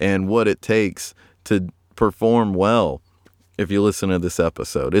and what it takes to perform well if you listen to this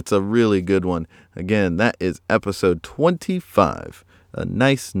episode. It's a really good one. Again, that is episode 25. A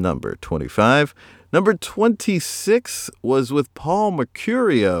nice number, 25. Number 26 was with Paul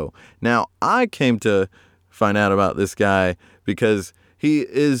Mercurio. Now, I came to find out about this guy because he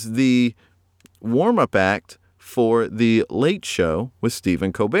is the warm-up act for The Late Show with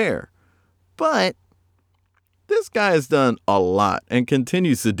Stephen Colbert. But this guy has done a lot and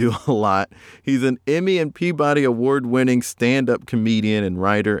continues to do a lot. He's an Emmy and Peabody award-winning stand-up comedian and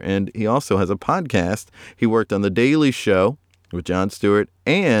writer, and he also has a podcast. He worked on The Daily Show with Jon Stewart,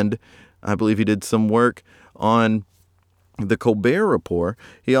 and I believe he did some work on The Colbert Report.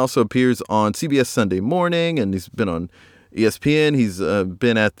 He also appears on CBS Sunday Morning, and he's been on ESPN. He's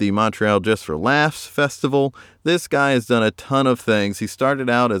been at the Montreal Just for Laughs Festival. This guy has done a ton of things. He started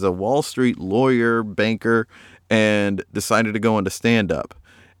out as a Wall Street lawyer, banker, and decided to go into stand-up.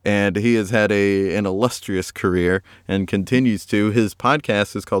 And he has had an illustrious career and continues to. His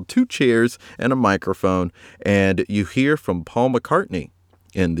podcast is called Two Chairs and a Microphone, and you hear from Paul McCartney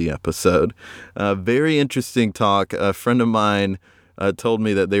in the episode. Very interesting talk. A friend of mine told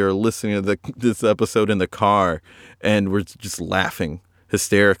me that they were listening to this episode in the car and were just laughing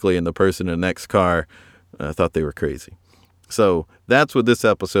hysterically, and the person in the next car thought they were crazy. So that's what this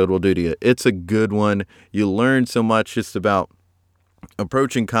episode will do to you. It's a good one. You learn so much just about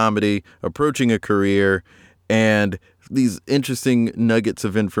approaching comedy, approaching a career, and these interesting nuggets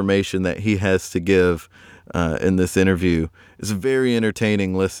of information that he has to give in this interview. It's a very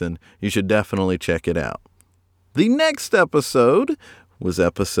entertaining listen. You should definitely check it out. The next episode was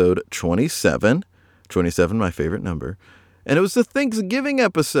episode 27. 27, my favorite number. And it was the Thanksgiving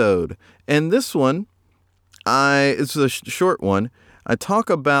episode. And this one, it's a short one. I talk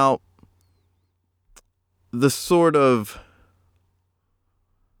about the sort of,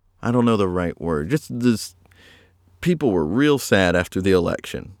 I don't know the right word, just this, people were real sad after the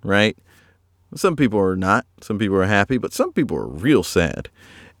election, right? Some people are not. Some people are happy, but some people are real sad.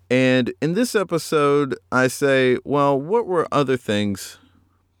 And in this episode, I say, well, what were other things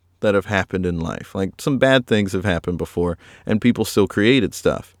that have happened in life? Like some bad things have happened before, and people still created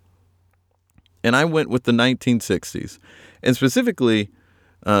stuff. And I went with the 1960s, and specifically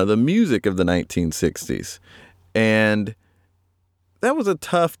the music of the 1960s. And that was a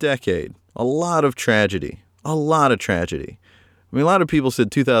tough decade. A lot of tragedy. A lot of tragedy. I mean, a lot of people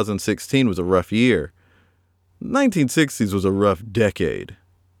said 2016 was a rough year. 1960s was a rough decade.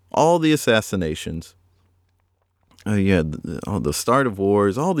 All the assassinations. The start of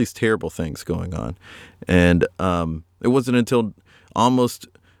wars, all these terrible things going on. And it wasn't until almost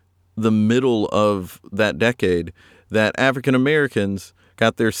the middle of that decade that African Americans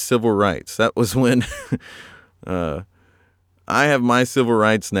got their civil rights. That was when I have my civil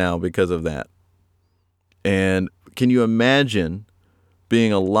rights now because of that. And can you imagine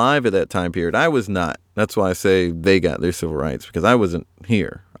being alive at that time period? I was not. That's why I say they got their civil rights, because I wasn't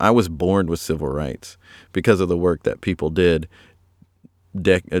here. I was born with civil rights because of the work that people did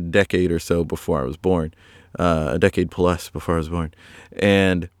a decade or so before I was born, a decade plus before I was born.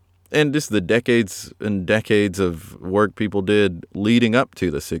 And just the decades and decades of work people did leading up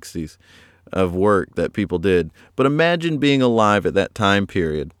to the 60s of work that people did. But imagine being alive at that time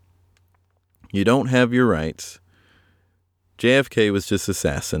period. You don't have your rights. JFK was just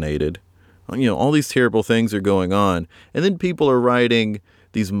assassinated. All these terrible things are going on. And then people are writing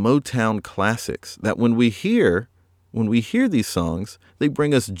these Motown classics that when we hear these songs, they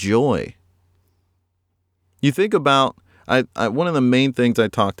bring us joy. You think about, one of the main things I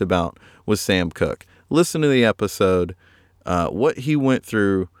talked about was Sam Cooke. Listen to the episode, what he went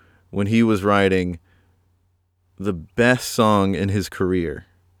through when he was writing the best song in his career.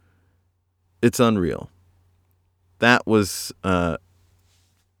 It's unreal. That was I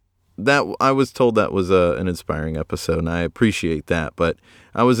was told that was an inspiring episode, and I appreciate that. But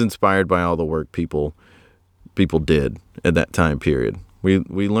I was inspired by all the work people did at that time period. We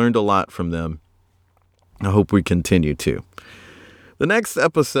learned a lot from them. I hope we continue to. The next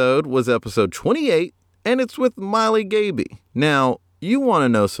episode was episode 28, and it's with Molly Gaby. Now, you want to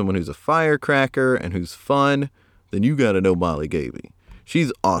know someone who's a firecracker and who's fun, then you got to know Molly Gaby.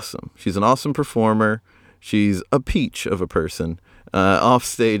 She's awesome. She's an awesome performer. She's a peach of a person, off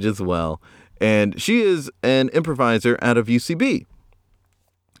stage as well. And she is an improviser out of UCB.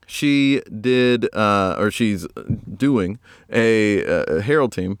 She did, she's doing a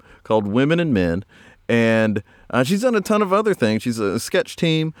Herald team called Women and Men. And she's done a ton of other things. She's a sketch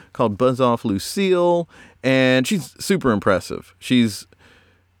team called Buzz Off Lucille. And she's super impressive. She's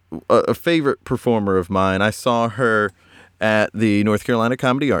a favorite performer of mine. I saw her at the North Carolina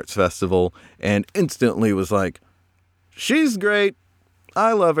Comedy Arts Festival and instantly was like, she's great.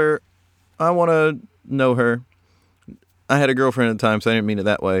 I love her. I want to know her. I had a girlfriend at the time, so I didn't mean it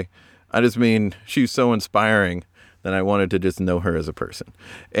that way. I just mean she's so inspiring that I wanted to just know her as a person.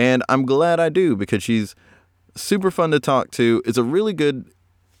 And I'm glad I do, because she's super fun to talk to. It's a really good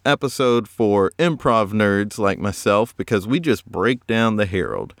episode for improv nerds like myself, because we just break down the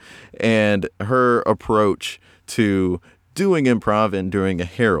Herald and her approach to doing improv and doing a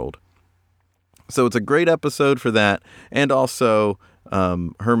Herald. So it's a great episode for that. And also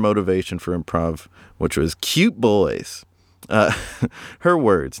her motivation for improv, which was cute boys. Her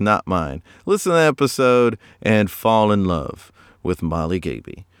words, not mine. Listen to the episode and fall in love with Molly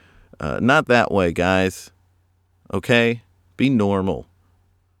Gaby. Not that way, guys. Okay? Be normal.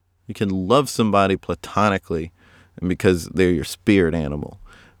 You can love somebody platonically and because they're your spirit animal.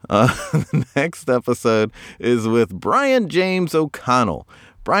 The next episode is with Brian James O'Connell.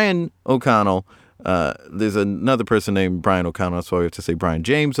 Brian O'Connell, there's another person named Brian O'Connell, that's why we have to say Brian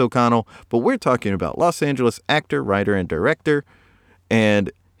James O'Connell, but we're talking about Los Angeles actor, writer, and director,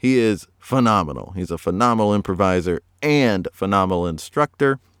 and he is phenomenal. He's a phenomenal improviser and phenomenal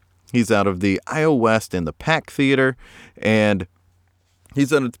instructor. He's out of the Iowa West and the Pack Theater, and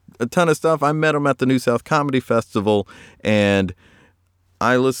he's done a ton of stuff. I met him at the New South Comedy Festival, and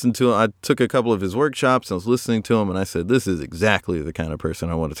I listened to him. I took a couple of his workshops. I was listening to him, and I said, this is exactly the kind of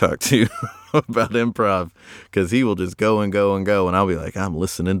person I want to talk to about improv, because he will just go and go and go, and I'll be like, I'm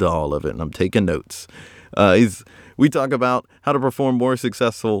listening to all of it, and I'm taking notes. We talk about how to perform more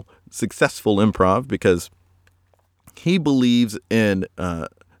successful improv, because he believes in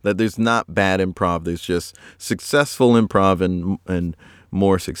that there's not bad improv. There's just successful improv and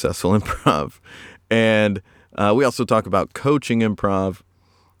more successful improv. And we also talk about coaching improv,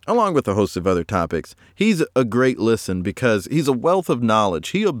 along with a host of other topics. He's a great listen because he's a wealth of knowledge.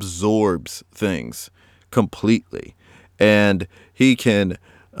 He absorbs things completely, and he can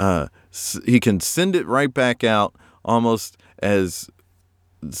he can send it right back out almost as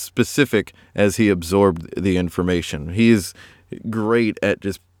specific as he absorbed the information. He's great at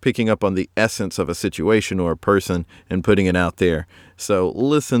just picking up on the essence of a situation or a person and putting it out there. So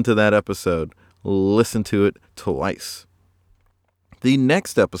listen to that episode. Listen to it twice. The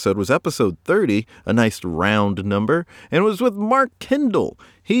next episode was episode 30, a nice round number, and it was with Mark Kendall.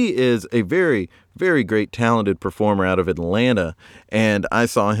 He is a very, very great, talented performer out of Atlanta, and I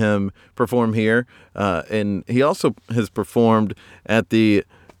saw him perform here, and he also has performed at the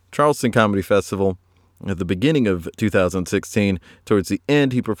Charleston Comedy Festival at the beginning of 2016. Towards the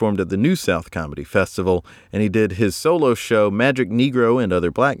end, he performed at the New South Comedy Festival, and he did his solo show, Magic Negro and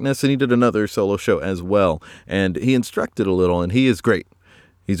Other Blackness, and he did another solo show as well. And he instructed a little, and he is great.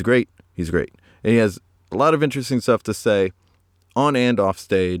 He's great. He's great. And he has a lot of interesting stuff to say on and off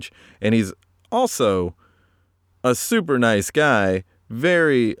stage, and he's also a super nice guy,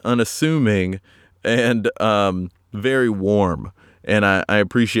 very unassuming, and very warm. And I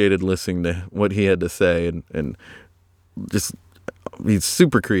appreciated listening to what he had to say, and just, he's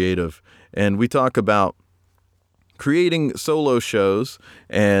super creative. And we talk about creating solo shows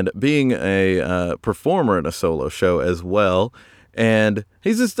and being a performer in a solo show as well. And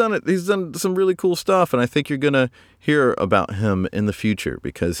he's just done it. He's done some really cool stuff, and I think you're going to hear about him in the future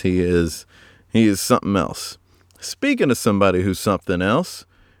because he is something else. Speaking of somebody who's something else,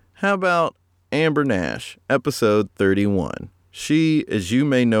 how about Amber Nash, episode 31? She, as you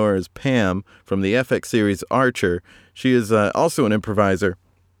may know her as Pam from the FX series Archer, she is also an improviser,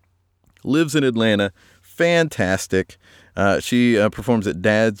 lives in Atlanta, fantastic. She performs at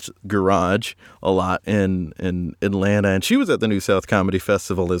Dad's Garage a lot in Atlanta, and she was at the New South Comedy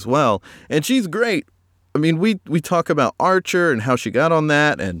Festival as well, and she's great. I mean, we talk about Archer and how she got on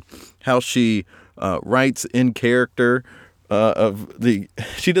that and how she writes in character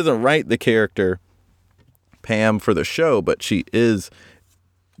she doesn't write the character Pam for the show, but she is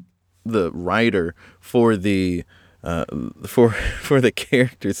the writer for the for the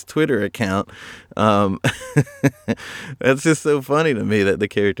character's Twitter account. That's just so funny to me that the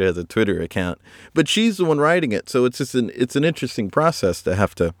character has a Twitter account, but she's the one writing it. So it's just an interesting process to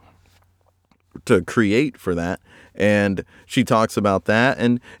have to create for that. And she talks about that,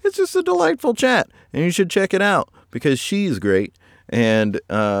 and it's just a delightful chat, and you should check it out because she's great. And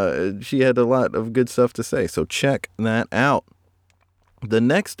she had a lot of good stuff to say, so check that out. The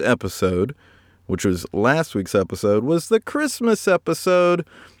next episode, which was last week's episode, was the Christmas episode.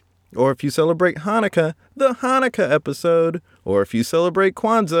 Or if you celebrate Hanukkah, the Hanukkah episode. Or if you celebrate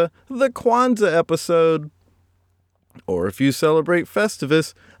Kwanzaa, the Kwanzaa episode. Or if you celebrate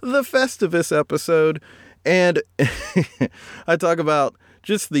Festivus, the Festivus episode. And I talk about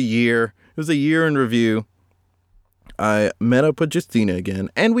just the year. It was a year in review. I met up with Justina again,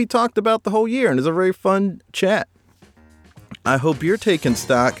 and we talked about the whole year, and it was a very fun chat. I hope you're taking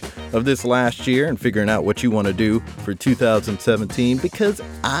stock of this last year and figuring out what you want to do for 2017, because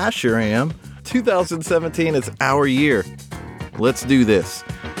I sure am. 2017 is our year. Let's do this.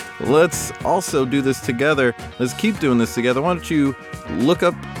 Let's also do this together. Let's keep doing this together. Why don't you look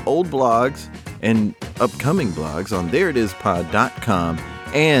up old blogs and upcoming blogs on thereitispod.com,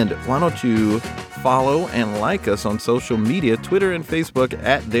 and why don't you follow and like us on social media, Twitter and Facebook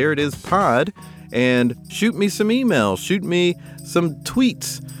at thereitispod, and shoot me some emails, shoot me some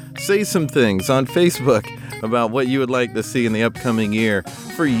tweets, say some things on Facebook about what you would like to see in the upcoming year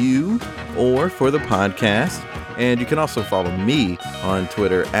for you or for the podcast. And you can also follow me on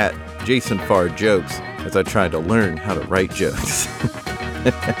Twitter at JasonFarJokes as I try to learn how to write jokes.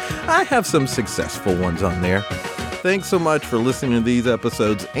 I have some successful ones on there. Thanks so much for listening to these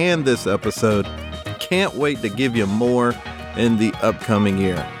episodes and this episode. Can't wait to give you more in the upcoming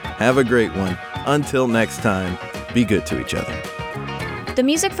year. Have a great one. Until next time, be good to each other. The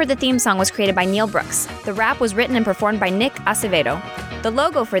music for the theme song was created by Neil Brooks. The rap was written and performed by Nick Acevedo. The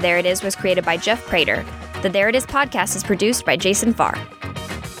logo for There It Is was created by Jeff Prater. The There It Is podcast is produced by Jason Farr.